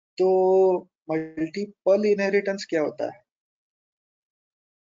 तो मल्टीपल इनहेरिटेंस क्या होता है?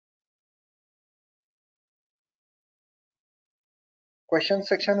 क्वेश्चन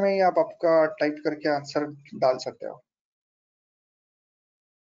सेक्शन में ही आप आपका टाइप करके आंसर डाल सकते हो.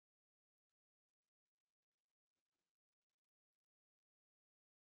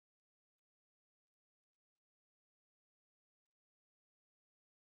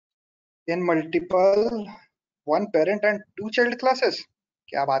 इन multiple one parent and to child classes,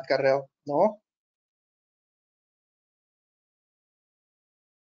 क्या बात कर रहे हो? No.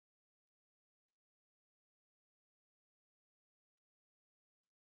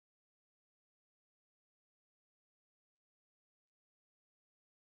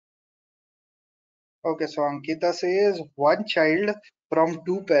 Okay, so Ankita says one child from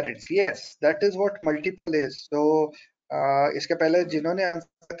two parents. Yes, that is what multiple is. So इसके पहले जिन्होंने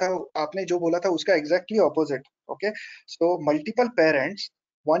आंसर था, आपने जो बोला था उसका exactly opposite. Okay, so multiple parents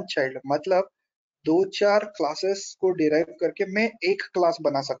one child मतलब दो चार क्लासेस को डिराइव करके मैं एक क्लास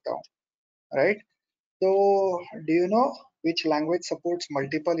बना सकता हूँ. Right, so do you know which language supports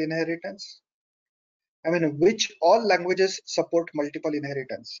multiple inheritance? I mean, which all languages support multiple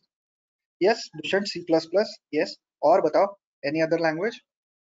inheritance? Yes, Dushan, C++. Yes. और बताओ, any other language?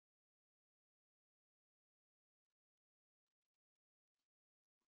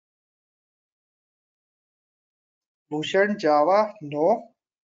 Bhushan, Java, no.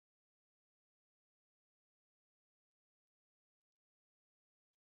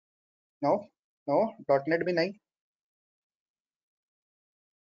 No, no. .NET भी नहीं.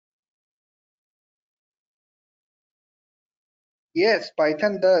 Yes,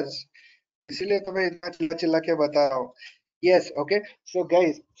 Python does. इसीलिए तो मैं इतना चिल्ला चिल्ला के बता रहा हूँ. Yes, okay. So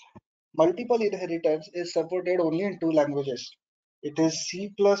guys, multiple inheritance is supported only in two languages. It is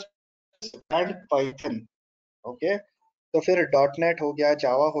C++ and Python. Okay. तो फिर .NET हो गया,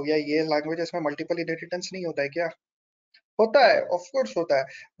 जावा हो गया, ये लैंग्वेजेस में मल्टीपल इनहेरिटेंस नहीं होता है क्या? होता है, ऑफ कोर्स होता है,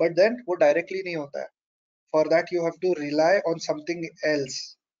 बट देन वो डायरेक्टली नहीं होता है. For that you have to rely on something else.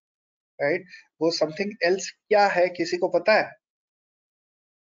 Right, वो समथिंग एल्स क्या है किसी को पता है?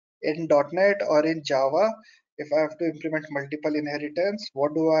 इन .NET और इन जावा, if I have to implement multiple inheritance,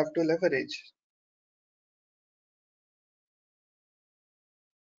 what do I have to leverage?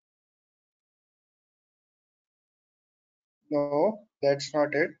 No, that's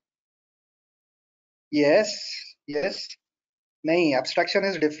not it. Yes, yes. नहीं, abstraction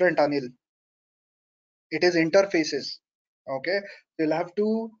is different, Anil. It is interfaces. Okay, you'll have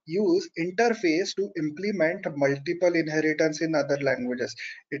to use interface to implement multiple inheritance in other languages.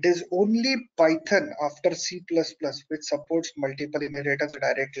 It is only Python after C++ which supports multiple inheritance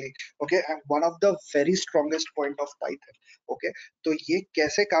directly. Okay, and one of the very strongest point of Python. Okay, तो ये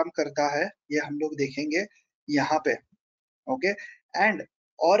कैसे काम करता है ये हम लोग देखेंगे यहाँ पे. Okay, and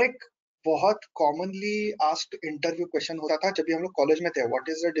और एक बहुत कॉमनली आस्क्ड इंटरव्यू क्वेश्चन होता था जब भी हम लोग कॉलेज में थे. What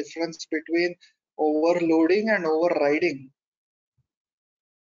is the difference between overloading and overriding?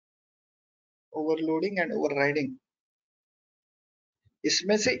 Overloading and overriding,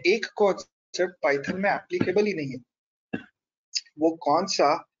 इसमें से एक कॉन्सेप्ट पाइथन में एप्लीकेबल ही नहीं है. वो कौन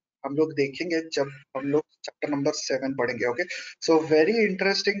सा हम लोग देखेंगे जब हम लोग चैप्टर नंबर 7 पढ़ेंगे. Okay, so very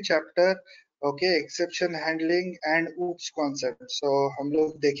interesting chapter. Okay, exception handling and oops concept. सो हम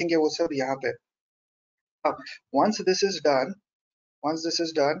लोग देखेंगे वो सब यहाँ पे. अब once this is done, once this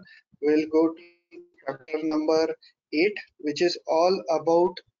is done, we'll go to chapter number 8, which is all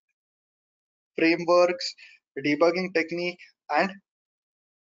about frameworks, debugging technique and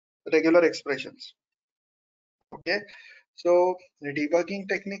regular expressions. Okay, so debugging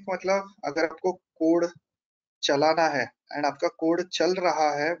technique मतलब अगर आपको कोड चलाना है एंड आपका कोड चल रहा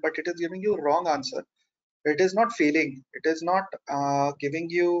है but it is giving you wrong answer, it is not failing, it is not giving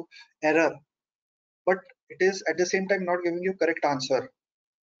you error, but it is at the same time not giving you correct answer.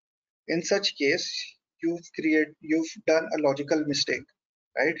 In such case you've done a logical mistake,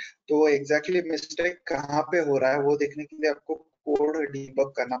 right? तो exactly mistake कहाँ पे हो रहा है वो देखने के लिए आपको कोड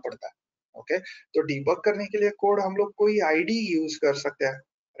डिबग करना पड़ता है. ओके, तो डिबग करने के लिए कोड हम लोग कोई आईडी यूज कर सकते हैं,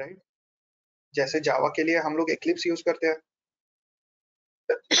 राइट? जैसे जावा के लिए हम लोग एक्लिप्स यूज करते हैं.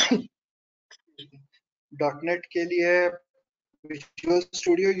 डॉट नेट के लिए विजुअल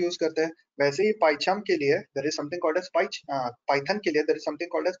स्टूडियो यूज करते हैं. वैसे ही पाइचाम के लिए there is something called as Python के लिए there is something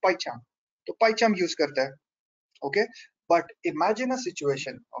called as पाइचाम, तो पाइचाम यूज करते हैं. Okay, but imagine a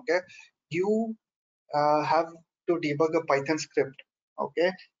situation. Okay, you have to debug a Python script. Okay,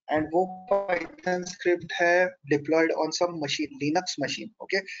 and वो Python script है deployed on some machine, Linux machine.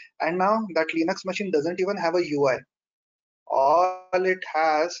 Okay, and now that Linux machine doesn't even have a UI. All it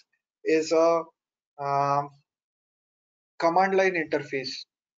has is a command line interface.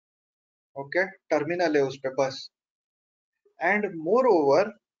 Okay, terminal है उस पे बस. And moreover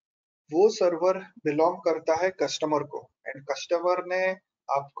वो server belong करता है customer को and customer ने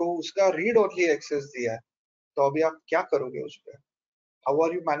आपको उसका रीड ओनली एक्सेस दिया है. तो अभी आप क्या करोगे उस पे? How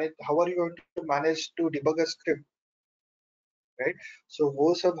are you going to manage to debug a script, right? सो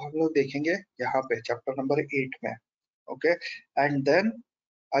वो सब हम लोग देखेंगे यहाँ पे चैप्टर नंबर 8 में. Okay, and then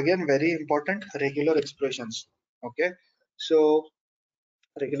again very important, regular expressions. Okay, so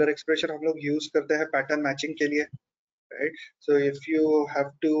regular expression हम लोग यूज करते हैं पैटर्न मैचिंग के लिए, right? So if you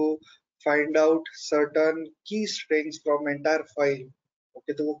have to find out certain key strings from entire file,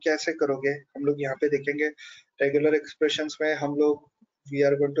 okay, तो वो कैसे करोगे हम लोग यहाँ पे देखेंगे. रेगुलर एक्सप्रेशंस में हम लोग we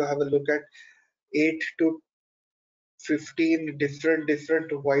are going to have a look at 8 to 15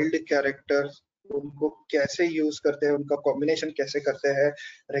 different wild characters. उनको कैसे यूज करते हैं, उनका कॉम्बिनेशन कैसे करते हैं,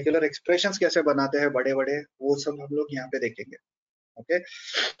 रेगुलर एक्सप्रेशंस कैसे बनाते हैं बड़े बड़े, वो सब हम लोग यहाँ पे देखेंगे. Okay,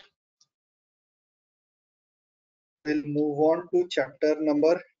 we'll move on to chapter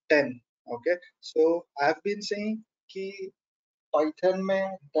number 10. Okay, so I've been saying कि Python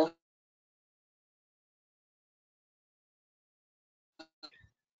में 10,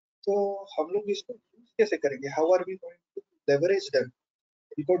 तो हम लोग इसको यूज कैसे करेंगे? How are we going to leverage them?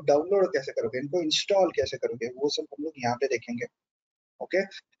 इनको डाउनलोड कैसे करोगे, इनको इंस्टॉल कैसे करोगे, वो सब हम लोग यहाँ पे देखेंगे. Okay,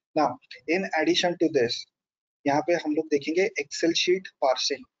 now in addition to this यहाँ पे हम लोग देखेंगे Excel sheet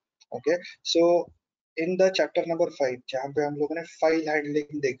parsing. Okay, so in the chapter number 5 जहाँ पे हम लोगों ने फाइल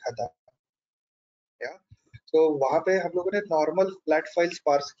हैंडलिंग देखा था, या तो वहां पे हम लोगों ने नॉर्मल फ्लैट फाइल्स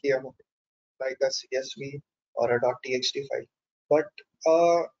पार्स किया होगा like a CSV or a .txt file, but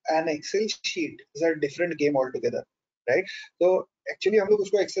an Excel sheet is a different game altogether, right? So actually हम लोग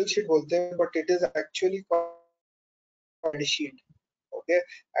उसको Excel sheet बोलते हैं, but it is actually called spreadsheet. Okay,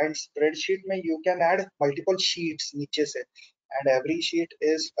 and spreadsheet में you can add multiple sheets नीचे से, and every sheet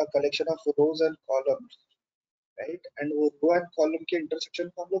is a collection of rows and columns, right? And वो row and column के intersection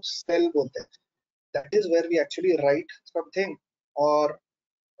को हम लोग cell बोलते हैं. That is where we actually write something or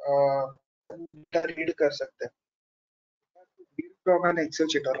read कर सकते हैं. read from an Excel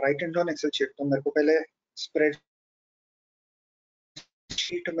sheet or write into an Excel sheet, तो मेरे को पहले स्प्रेडशीट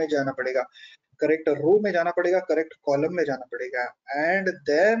में जाना पड़ेगा, करेक्ट रो में जाना पड़ेगा, करेक्ट कॉलम में जाना पड़ेगा, and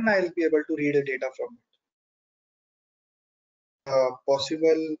then I will be able to read data from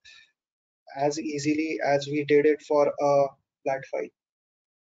possible as easily as we did it for a flat file.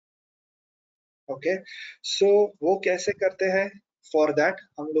 Okay so वो कैसे करते हैं? फॉर दैट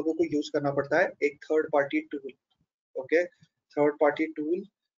हम लोगों को यूज करना पड़ता है एक third party tool. Okay third party tool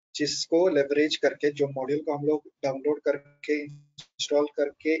जिसको लेवरेज करके, जो मॉड्यूल को हम लोग डाउनलोड करके इंस्टॉल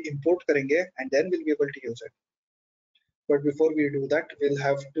करके इंपोर्ट करेंगे and then will be able to use it. But before we do that will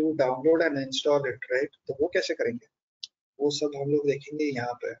have to download and install it, right? तो वो कैसे करेंगे वो सब हम लोग देखेंगे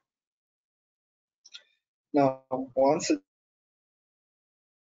यहाँ पे। Now once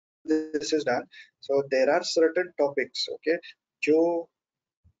this is done, so there are certain topics, okay, जो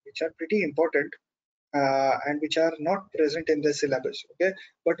which are pretty important and which are not present in the syllabus, okay,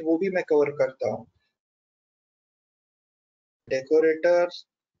 but वो भी मैं cover करता हूँ। Decorators,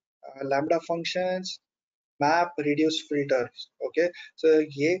 lambda functions, map, reduce, filters, okay, so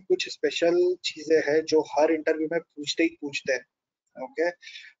ये कुछ special चीजें हैं जो हर इंटरव्यू में पूछते ही पूछते हैं, okay,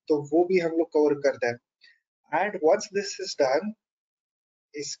 तो वो भी हम लोग कवर करते हैं। And once this is done,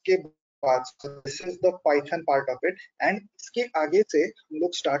 इसके बाद this is the Python part of it, and इसके आगे से हम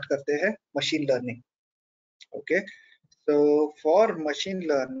लोग स्टार्ट करते हैं machine learning. Okay so for machine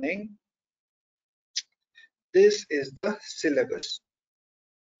learning this is the syllabus.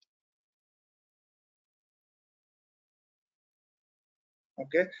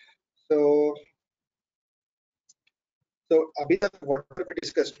 Okay so अभी तक what we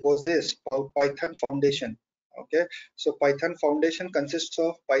discussed was this about Python foundation. Okay, so Python foundation consists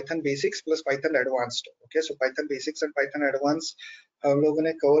of Python basics plus Python advanced. Okay, so Python basics and Python advanced हम लोगों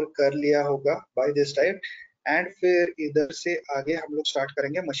ने cover कर लिया होगा by this time, and फिर इधर से आगे हम लोग स्टार्ट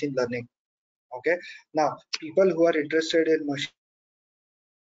करेंगे machine learning. Okay now people who are interested in machine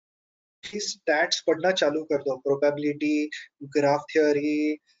stats पढ़ना चालू कर दो, प्रोबेबिलिटी, ग्राफ थ्योरी,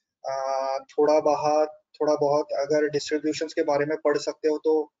 थोड़ा बहुत अगर डिस्ट्रीब्यूशंस के बारे में पढ़ सकते हो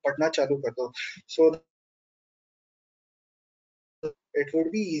तो पढ़ना चालू कर दो, सो it would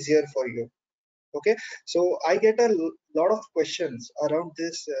be easier for you. Okay, so I get a lot of questions around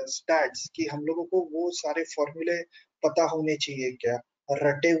this stats कि हम लोगों को वो सारे फॉर्मूले पता होने चाहिए क्या,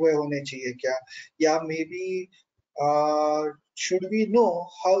 रटे हुए होने चाहिए क्या, या may be should we know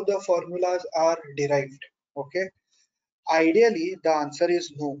how the formulas are derived? Okay, ideally the answer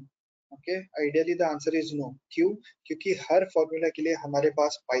is no. Okay, ideally the answer is no. क्यों? क्योंकि हर फॉर्मूला के लिए हमारे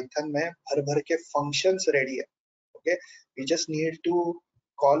पास पाइथन में भर भर के फंक्शंस रेडी है। Okay, we just need to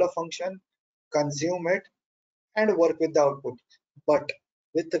call a function, consume it, and work with the output. But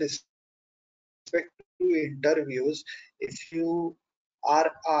with respect to interviews, if you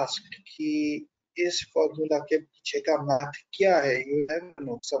are asked कि इस फॉर्मूला के पीछे का मैथ क्या है, you never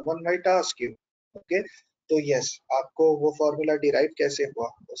know, someone might ask you, okay, तो yes आपको वो फॉर्मूला डिराइव कैसे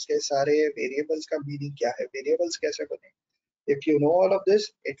हुआ, उसके सारे वेरिएबल्स का मीनिंग क्या है, वेरिएबल्स कैसे बने, if you know all of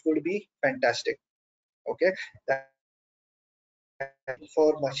this it would be fantastic. Okay,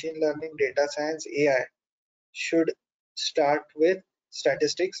 for machine learning, data science, AI should start with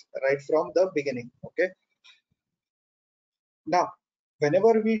statistics right from the beginning. Okay, now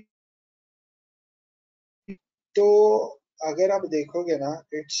whenever we, तो अगर आप देखोगे ना,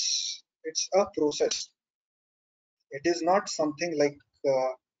 it's a process. It is not something like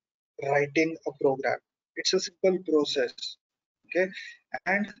writing a program. It's a simple process. Okay,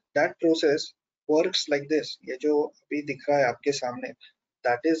 and that process works like this. ये जो अभी दिख रहा है आपके सामने,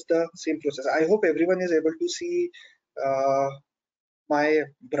 that is the same process. I hope everyone is able to see uh, my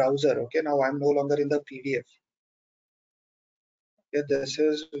browser. Okay, now I'm no longer in the PDF. Okay, this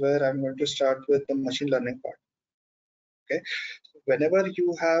is where I'm going to start with the machine learning part. Okay, so whenever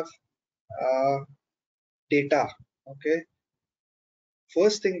you have uh, data, okay,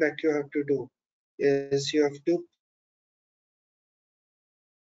 first thing that you have to do is you have to,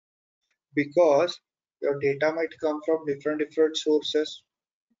 because your data might come from different sources.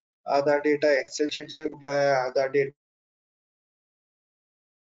 आधा data Excel sheet से उठाया है, आधा data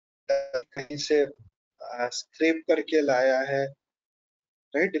कहीं से scrape करके लाया है,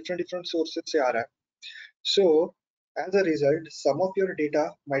 right? Different sources से आ रहा है. So as a result, some of your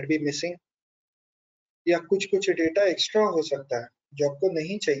data might be missing, या कुछ डेटा एक्स्ट्रा हो सकता है जो आपको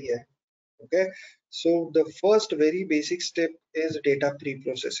नहीं चाहिए। okay, so the first very basic step is data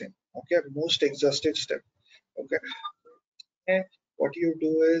pre-processing. Okay, most exhaustive step. Okay, and what you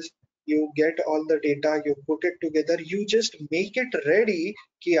do is you get all the data, you put it together, you just make it ready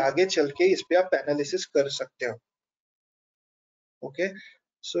कि आगे चल के इस पे आप analysis कर सकते हो। ओके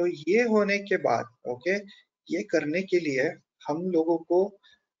सो ये होने के बाद, ओके ये करने के लिए हम लोगों को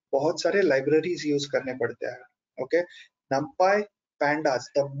बहुत सारे लाइब्रेरीज यूज करने पड़ते हैं। Okay numpy, pandas,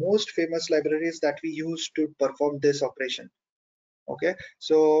 the most famous libraries that we use to perform this operation. Okay,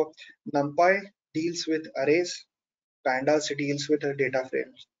 so numpy deals with arrays, pandas deals with data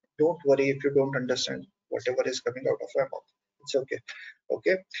frames. don't worry if you don't understand whatever is coming out of my mouth. It's okay.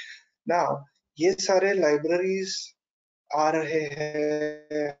 Okay. Now ये सारे libraries आ रहे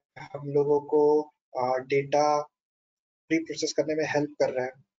हैं हम लोगों को data pre process करने में help कर रहे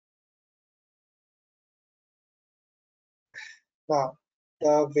हैं. Now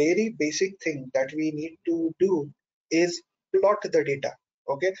the very basic thing that we need to do is plot the data.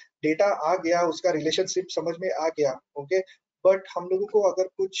 Okay, data आ गया, उसका रिलेशनशिप समझ में आ गया. Okay, बट हम लोगों को अगर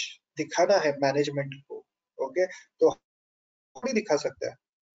कुछ दिखाना है मैनेजमेंट को, okay, तो नहीं दिखा सकता है.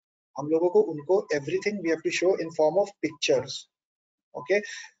 हम लोगों को उनको everything we have to show in form of pictures. Okay,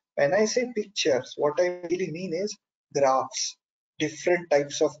 when I say pictures, what I really mean is graphs, different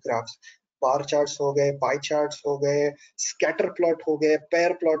types of graphs. Bar charts हो गए, पाई चार्ट्स हो गए, स्कैटर प्लॉट हो गए,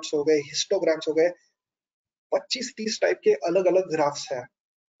 पेयर प्लॉट्स हो गए, histograms हो गए, 25-30 टाइप के अलग अलग ग्राफ्स हैं.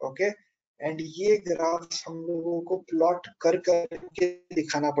 ओके, एंड ये ग्राफ्स हम लोगों को प्लॉट कर करके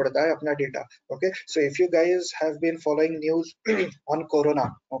दिखाना पड़ता है अपना data. Okay, so if you guys have been following news on corona,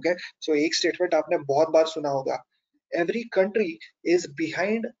 okay, सो एक स्टेटमेंट आपने बहुत बार सुना होगा, every country is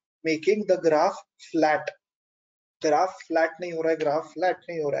behind making the graph flat. Graph flat नहीं हो रहा है, ग्राफ फ्लैट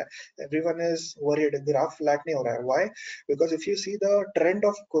नहीं हो रहा है. Everyone is worried, graph flat नहीं हो रहा है. Why? Because if you see the trend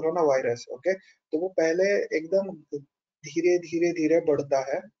of corona virus, okay, तो वो पहले एकदम धीरे धीरे धीरे बढ़ता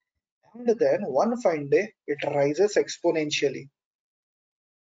है, and then one fine day it rises exponentially.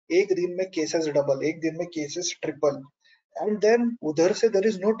 एक दिन में केसेस डबल, एक दिन में केसेस ट्रिपल, एंड देन उधर से there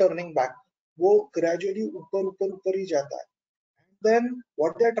is no turning back. वो ग्रेजुअली ऊपर ऊपर ऊपर ही जाता है. Then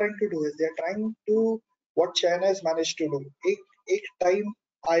what they are trying to do is they are trying to what China has managed to do. एक टाइम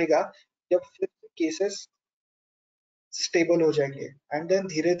आएगा जब फिर केसेस स्टेबल हो जाएंगे, एंड देन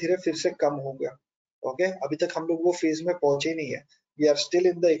धीरे धीरे फिर से कम होगा. ओके, अभी तक हम लोग वो फेज में पहुंचे नहीं है. We are still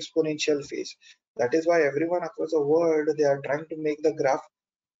in the exponential phase. That is why everyone across the world they are trying to make the graph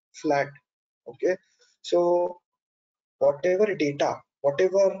flat. Okay, so whatever data,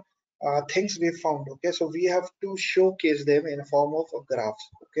 whatever things we found, okay, so we have to showcase them in form of graphs.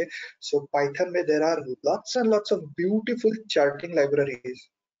 Okay, so Python में there are lots and lots of beautiful charting libraries.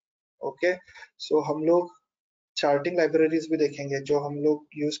 Okay, so हम लोग charting libraries भी देखेंगे जो हम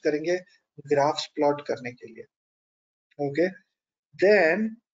लोग use करेंगे graphs plot करने के लिए. Okay, then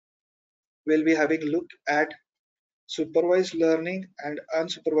we'll be having look at supervised learning and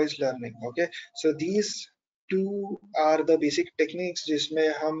unsupervised learning. Okay, so these two are the basic techniques जिसमें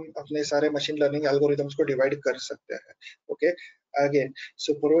हम अपने सारे machine learning algorithms को divide कर सकते हैं. Okay, again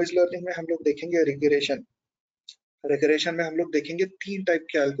supervised learning में हम लोग देखेंगे regression. regression में हम लोग देखेंगे तीन टाइप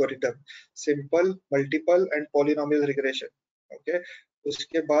के algorithm, simple, multiple and polynomial regression. Okay,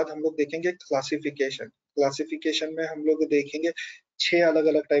 उसके बाद हम लोग देखेंगे classification. classification में हम लोग देखेंगे 6 अलग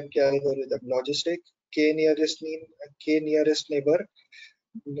अलग टाइप के algorithm, logistic, k nearest neighbor,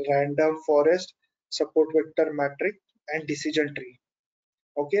 random forest, support vector matrix and decision tree.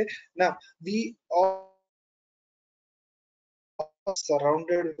 Okay, now we are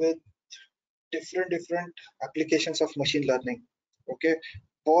surrounded with different applications of machine learning. Okay,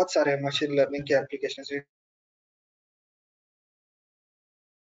 बहुत सारे machine learning के applications हैं.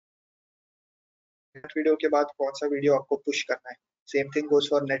 वीडियो के बाद कौन सा वीडियो आपको पुश करना है. Same thing goes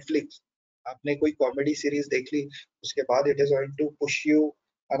for Netflix. आपने कोई कॉमेडी सीरीज देख ली, उसके बाद it is going to push you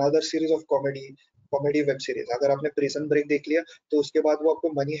another series of comedy web series. अगर आपने प्रिजन ब्रेक देख लिया तो उसके बाद वो आपको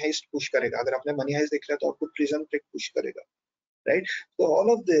मनी हाइस्ट पुश करेगा. अगर आपने मनी हाइस्ट देख लिया तो आपको प्रिजन ब्रेक पुश करेगा. Right, so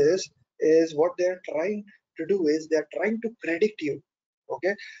all of this is what they are trying to do is they are trying to predict you.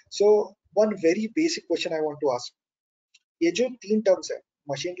 Okay, so one very basic question I want to ask, ये जो तीन terms है,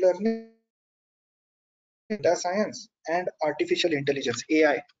 machine learning, data science and artificial intelligence,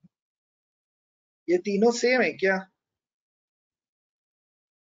 AI, ये तीनों same है क्या?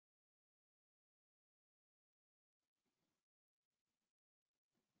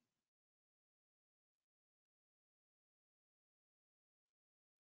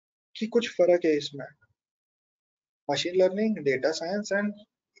 कि कुछ फर्क है इसमें? Machine learning, data science and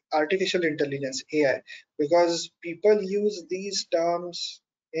artificial intelligence, AI, because people use these terms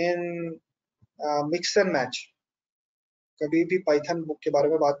in mix and match. कभी भी पाइथन बुक के बारे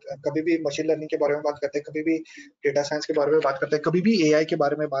में बात, कभी भी मशीन लर्निंग के बारे में बात करते हैं, कभी भी डेटा साइंस के बारे में बात करते हैं, कभी भी एआई के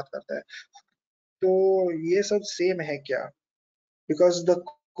बारे में बात करता है. तो ये सब सेम है क्या? Because the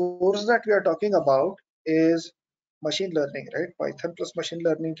course that we are talking about is machine learning, right? Python plus machine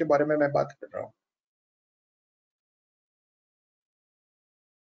learning के बारे में मैं बात कर रहा हूँ.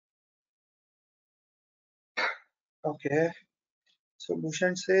 Okay, so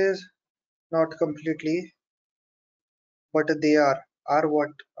Bhushan says not completely, but they are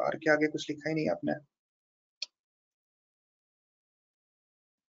what? Are के आगे कुछ लिखा ही नहीं आपने.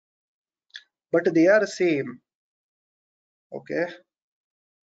 but they are same. Okay.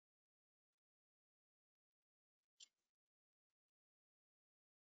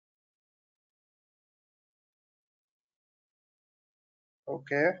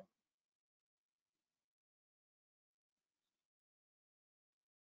 Okay.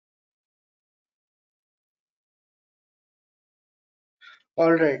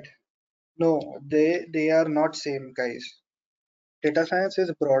 All right. No, they are not same, guys. Data science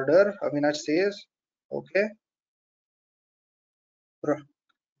is broader, Avinash says. Okay. Bro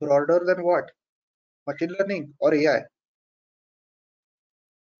broader than what? Machine learning or AI?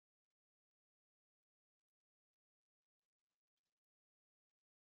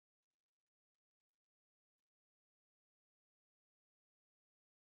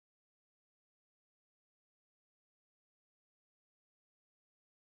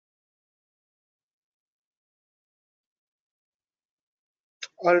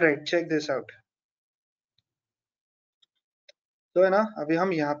 All right, check this out. तो है ना अभी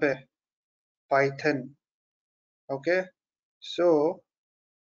हम यहाँ पे Python. Okay. So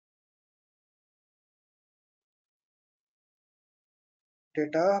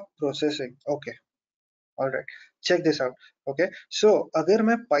data processing. Okay. All right. Check this out. Okay. So अगर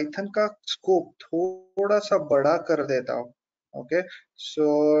मैं Python का scope थोड़ा सा बड़ा कर देता हूँ. Okay.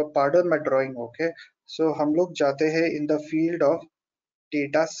 So pardon my drawing. Okay. So हम लोग जाते हैं in the field of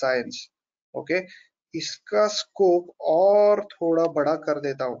data science. Okay. इसका scope और थोड़ा बड़ा कर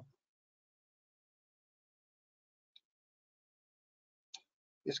देता हूँ.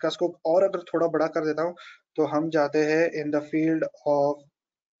 इसका स्कोप और अगर थोड़ा बड़ा कर देता हूँ तो हम जाते हैं in the field of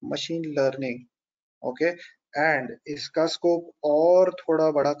machine learning. Okay. And इसका स्कोप और थोड़ा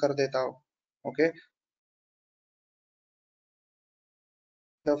बड़ा कर देता हूँ. Okay.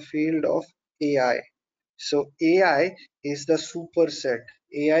 The field of AI. So AI is the super set.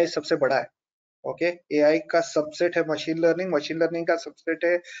 AI सबसे बड़ा है. ओके. एआई का सबसेट है मशीन लर्निंग. मशीन लर्निंग का सबसेट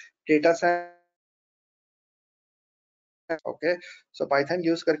है डेटा साइंस. ओके. सो पाइथन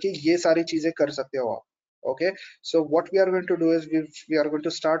यूज करके ये सारी चीजें कर सकते हो आप. Okay, so what we are going to do is we are going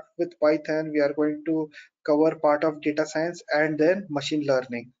to start with Python. We are going to cover part of data science and then machine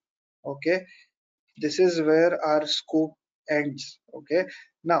learning. Okay, this is where our scope ends. Okay,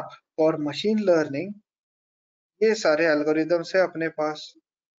 now for machine learning ये सारे algorithms है अपने पास.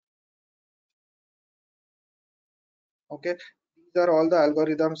 Okay, these are all the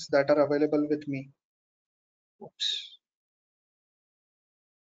algorithms that are available with me. Oops.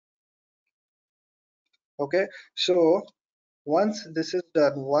 Okay, so once this is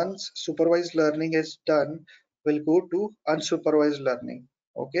done, once supervised learning is done, we'll go to unsupervised learning.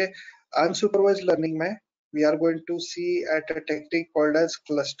 Okay, unsupervised learning में we are going to see at a technique called as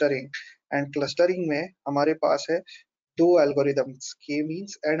clustering. And clustering में हमारे पास है दो algorithms, K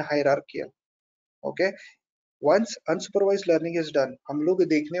means and hierarchical. Okay, once unsupervised learning is done, हम लोग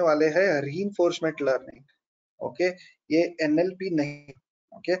देखने वाले हैं reinforcement learning. Okay, ये NLP नहीं.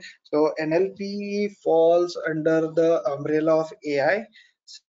 Okay, so NLP falls under the umbrella of AI.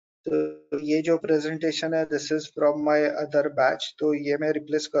 तो ये जो प्रेजेंटेशन है this is from my other batch, तो ये मैं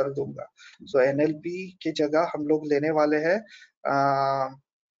रिप्लेस कर दूंगा. सो एनएलपी की जगह हम लोग लेने वाले हैं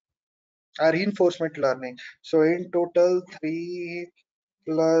reinforcement learning. So in total 3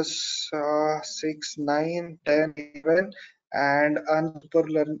 plus 6, 9, 10, 11 and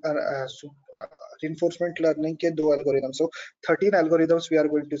reinforcement learning के दो algorithms. So 13 algorithms we are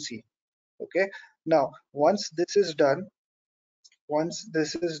going to see. Okay. Now once this is done,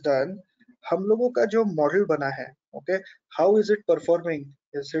 हम लोगों का जो मॉडल बना है, okay, how is it performing?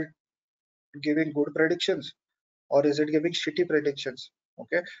 Is it giving good predictions or is it giving shitty predictions?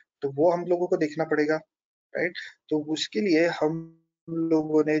 Okay, तो वो हम लोगों को देखना पड़ेगा. राइट. तो उसके लिए हम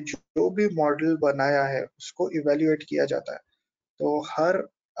लोगों ने जो भी मॉडल बनाया है उसको इवेल्युएट किया जाता है. तो हर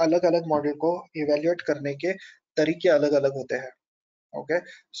अलग अलग मॉडल को इवेल्युएट करने के तरीके अलग अलग होते हैं. ओके,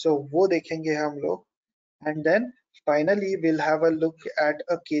 सो वो देखेंगे हम लोग. And then finally will have a look at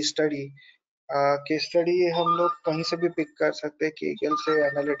a case study. Case study हम लोग कहीं से भी पिक कर सकते हैं, केगल से,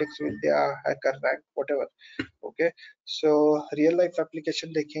 एनालिटिक्स विद्या, hacker rank, whatever. Okay, so real life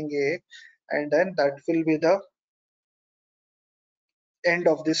application देखेंगे and then that will be the end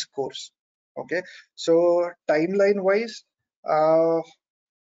of this course. Okay, so timeline wise,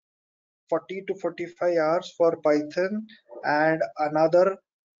 40 to 45 hours for Python and another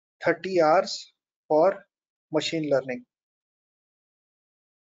 30 hours for machine learning,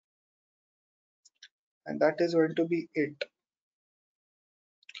 and that is going to be it.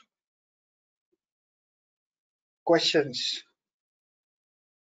 Questions?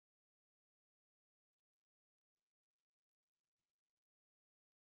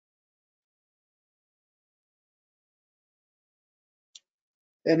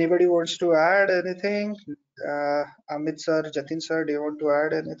 Anybody wants to add anything? Amit sir, Jatin sir, do you want to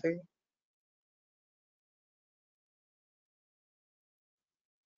add anything?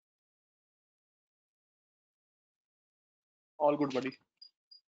 All good, buddy.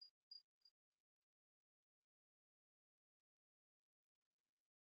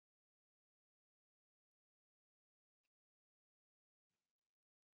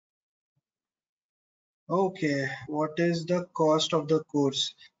 Okay, what is the cost of the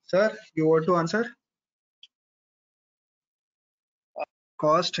course? Sir, you want to answer?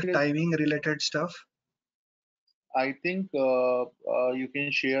 Cost, timing related stuff. I think you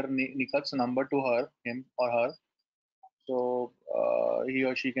can share Nikat's number to him or her, so he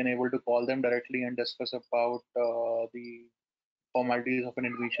or she can able to call them directly and discuss about the formalities of an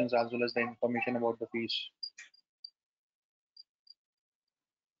admissions as well as the information about the fees.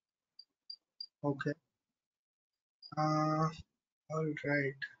 Okay. All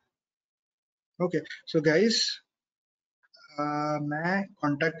right. Okay. So guys, मैं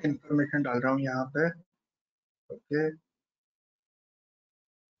contact information डाल रहा हूँ यहाँ पे. Okay.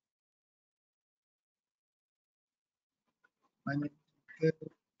 My name is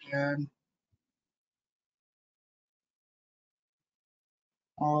and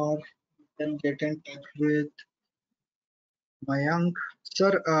or you can get in touch with Mayank.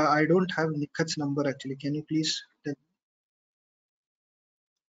 Sir, I don't have Nikhat's number actually. Can you please tell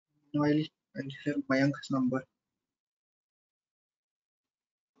me? I'll share Mayank's number.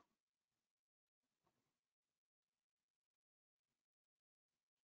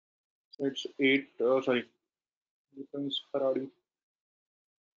 So it's eight. Sorry, depends Faradi.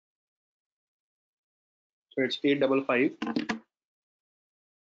 So it's 855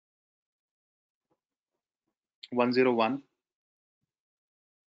 101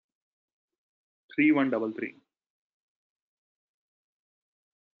 3133.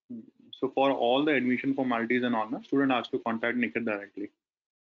 So for all the admission formalities and all, the student has to contact Nikat directly.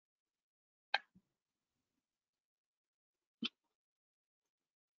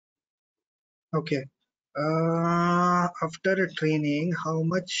 Okay. After a training, how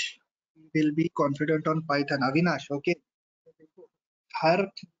much will be confident on Python? Avinash, okay. Her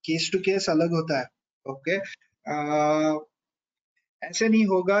case to case अलग होता है. Okay. ऐसे नहीं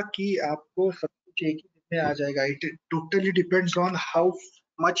होगा कि आपको सब कुछ एक ही दिन में आ जाएगा. It totally depends on how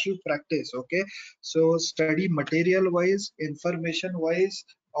much you practice. Okay. So study material wise, information wise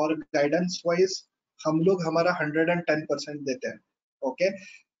और गाइडेंस वाइज हम लोग हमारा 110% देते हैं. ओके.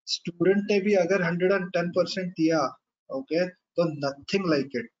 स्टूडेंट ने भी अगर 110% दिया, ओके, तो नथिंग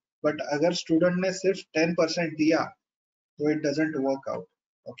लाइक इट. बट अगर स्टूडेंट ने सिर्फ 10% दिया, so it doesn't work out.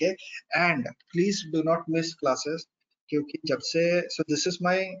 Okay. And please do not miss classes, क्योंकि जब से so this is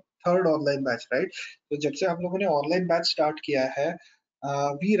my third online batch, right? तो जब से हम लोगों ने online batch start किया है,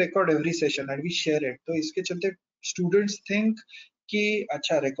 we record every session and we share it. तो इसके चलते students think कि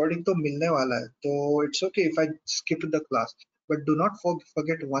अच्छा recording तो मिलने वाला है, तो it's okay if I skip the class. But do not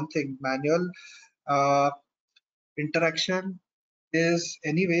forget one thing: manual uh, interaction is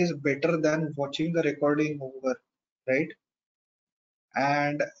anyways better than watching the recording over, right?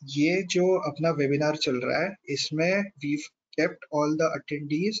 And ये जो अपना वेबिनार चल रहा है, इसमें we kept all the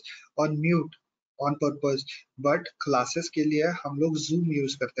attendees on mute on purpose. But classes के लिए हम लोग जूम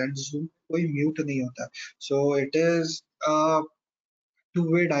यूज करते हैं. जूम कोई म्यूट नहीं होता. So it is two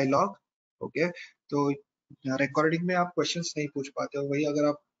way dialogue. Okay. तो रिकॉर्डिंग में आप क्वेश्चंस नहीं पूछ पाते हो. वही अगर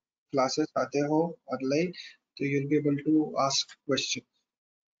आप क्लासेस आते हो ऑनलाइन, तो you will be able to ask question.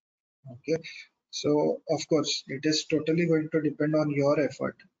 Okay. So of course it is totally going to depend on your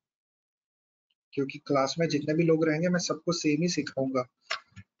effort, क्योंकि क्लास में जितने भी लोग रहेंगे मैं सबको सेम ही सिखाऊंगा,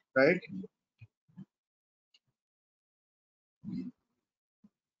 राइट?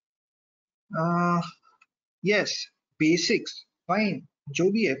 यस. Basics fine. जो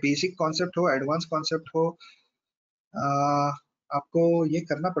भी है, बेसिक कॉन्सेप्ट हो, एडवांस कॉन्सेप्ट हो, आपको ये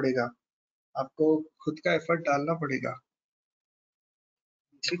करना पड़ेगा. आपको खुद का एफर्ट डालना पड़ेगा.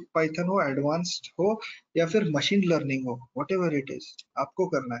 बेसिक पाइथन हो, एडवांस्ड हो, या फिर मशीन लर्निंग हो, वॉट एवर इट इज, आपको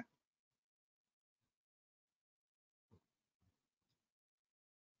करना है.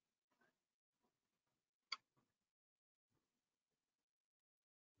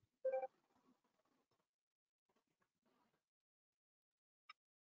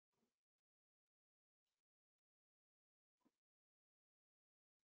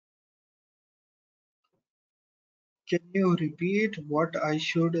 Can you repeat what I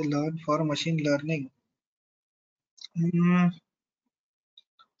should learn for machine learning?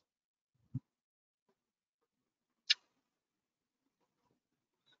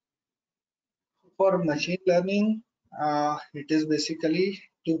 For machine learning, it is basically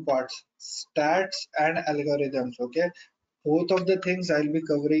two parts, stats and algorithms. Okay, both of the things I'll be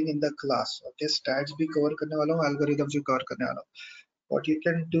covering in the class. Okay, stats भी cover करने वाला हूँ, algorithms भी cover करने वाला हूँ. What you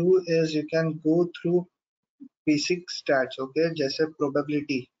can do is you can go through basic stats. Okay, जैसे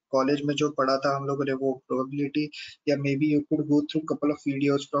probability college में जो पढ़ा था हम लोगों ने वो probability, या maybe you could go through couple of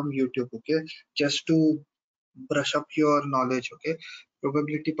videos from YouTube. Okay, just to brush up your knowledge. Okay,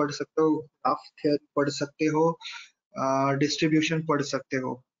 probability पढ़ सकते हो, graph theory पढ़ सकते हो, distribution पढ़ सकते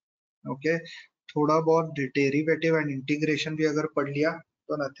हो. ओके, थोड़ा बहुत डेरिवेटिव एंड इंटीग्रेशन भी अगर पढ़ लिया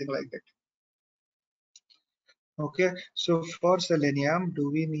तो nothing like it. Okay, so for selenium do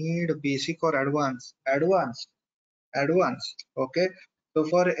we need basic और एडवांस? Advance, advance. ओके, तो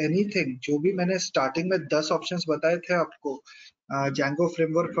फॉर एनीथिंग जो भी मैंने स्टार्टिंग में 10 ऑप्शंस बताए थे आपको, Django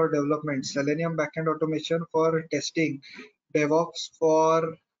framework for development, Selenium backend automation for testing, DevOps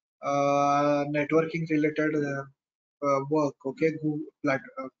for networking related work. Okay,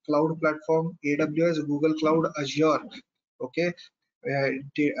 cloud platform, AWS, Google Cloud, Azure. Okay,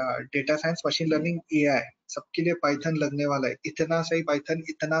 data science, machine learning, AI, सबके लिए Python लगने वाला है. इतना सही पाइथन,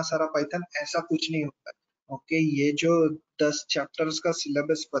 इतना सारा पाइथन, ऐसा कुछ नहीं होता है. ओके, ये जो 10 चैप्टर्स का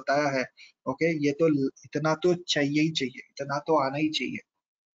सिलेबस बताया है, ओके, ये तो इतना तो चाहिए ही चाहिए, इतना तो आना ही चाहिए.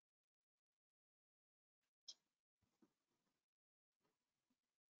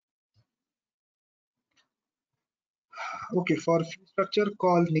 Okay, for fee structure,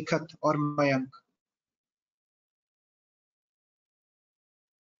 call Nikhat or Mayank.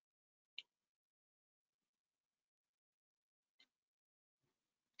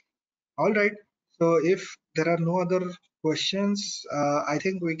 All right. So if there are no other questions, I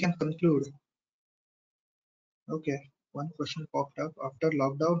think we can conclude. Okay. One question popped up. After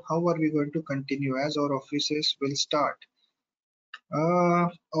lockdown, how are we going to continue as our offices will start?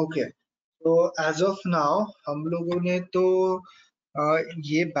 Okay. So as of now, हम लोगों ने तो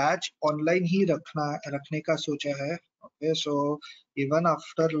ये batch online ही रखने का सोचा है. Okay. So even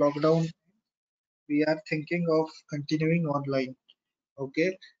after lockdown, we are thinking of continuing online.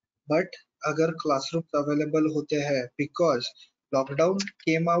 Okay, but अगर क्लासरूम अवेलेबल होते हैं, because lockdown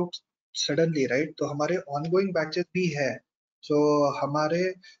came out suddenly, right, तो हमारे ऑनगोइंग बैचेस भी है. सो हमारे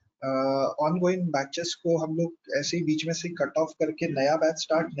ऑनगोइंग बैचेस को हम लोग ऐसे ही बीच में से कट ऑफ करके नया बैच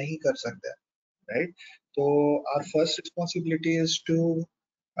स्टार्ट नहीं कर सकते, राइट. तो our first responsibility is to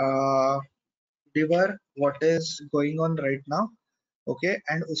deliver what is going on right now. Okay,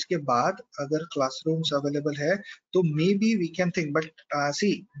 and उसके बाद अगर क्लासरूम्स अवेलेबल है तो may be we can think, but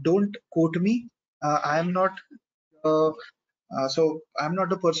C, don't quote me, I am not, so I'm not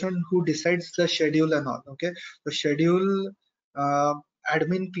the person who decides the schedule and all. Okay, the schedule,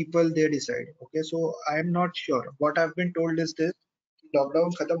 admin people, they decide. Okay, so I am not sure. What I've been told is this: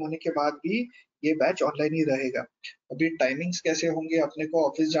 lockdown खत्म होने के बाद भी ये batch online ही रहेगा. अभी timings कैसे होंगे, अपने को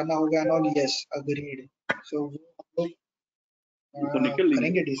ऑफिस जाना होगा एंड ऑल. Yes, agreed. सो हम So लोग Nikhil,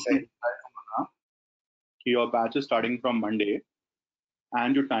 करेंगे decide. your batch is starting from Monday,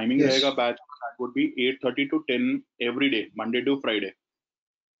 and your timing yes, रहेगा batch that would be 8:30 to 10 every day, Monday to Friday.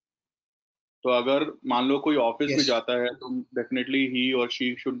 तो अगर मान लो कोई ऑफिस भी यस. जाता है तो डेफिनेटली ही और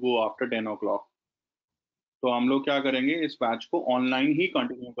she should go after 10 o'clock. तो हम लोग क्या करेंगे, इस बैच को ऑनलाइन ही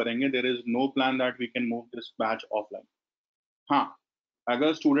कंटिन्यू करेंगे. There is no plan that we can move this batch offline. हाँ,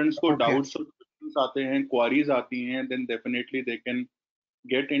 अगर स्टूडेंट्स को ओके, डाउट्स और क्वेश्चंस आते हैं, क्वारीज आती हैं, then definitely they can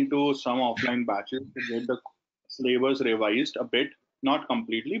get into some offline batches to get the syllabus revised a bit, not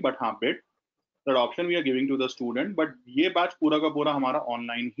completely, but हाँ bit. That option we are giving to the student, but ये batch पूरा का पूरा हमारा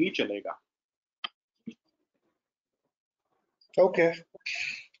online ही चलेगा. Okay.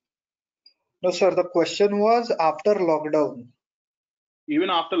 No, sir, the question was after lockdown. Even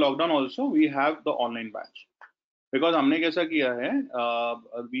after lockdown also we have the online batch. Because हमने कैसा किया है,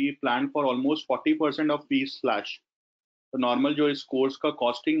 we planned for almost 40% of fees slash. तो नॉर्मल जो इस कोर्स का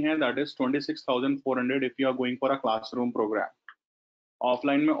कॉस्टिंग है, that is 26,400 if you are going for a classroom programme.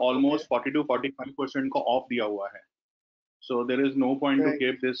 Offline में Okay, ऑलमोस्ट 40 to 45% का ऑफ दिया हुआ है. सो there is no point two right.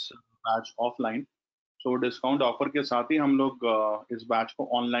 Keep this batch offline. So discount offer के साथ ही हम लोग इस बैच को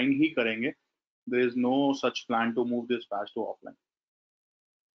ऑनलाइन ही करेंगे. There is no such plan to move this batch to offline.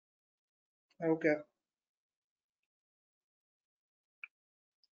 Okay,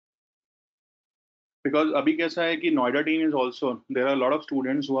 because अभी कैसा है कि Noida team is also, there are lot of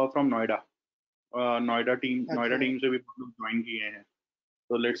students who are from Noida. Noida अच्छा. टीम से भी लोग ज्वाइन किए हैं.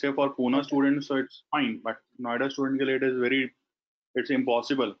 So let's say for Pune Okay, students, so it's fine, but Noida student के लिए it's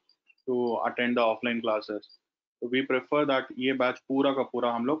impossible to attend the offline classes. So we prefer that ये batch पूरा का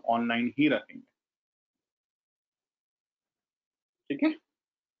पूरा हम लोग online ही रखेंगे. ठीक है?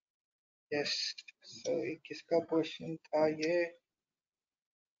 yes. So किसका क्वेश्चन था ये?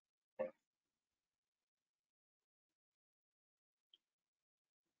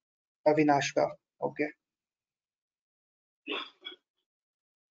 Avinash ka. Okay.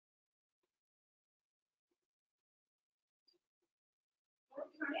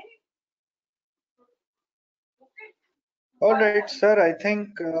 All right, sir. I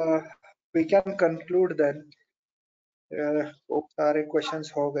think we can conclude then. सारे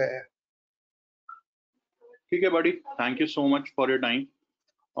questions हो गए हैं. ठीक है buddy, thank you so much for your time.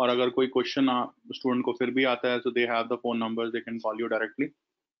 और अगर कोई क्वेश्चन स्टूडेंट को फिर भी आता है, so they have the phone numbers, they can call you directly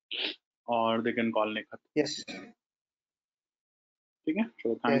or they can call Nikhat. Yes. ठीक है,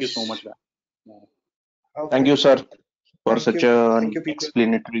 so thank you Yes. so much. Okay. Thank you, sir, for Thank such you. an Thank you, people.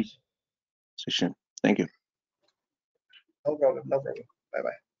 explanatory session. Thank you. No problem. No problem. Bye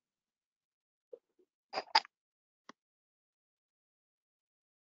bye.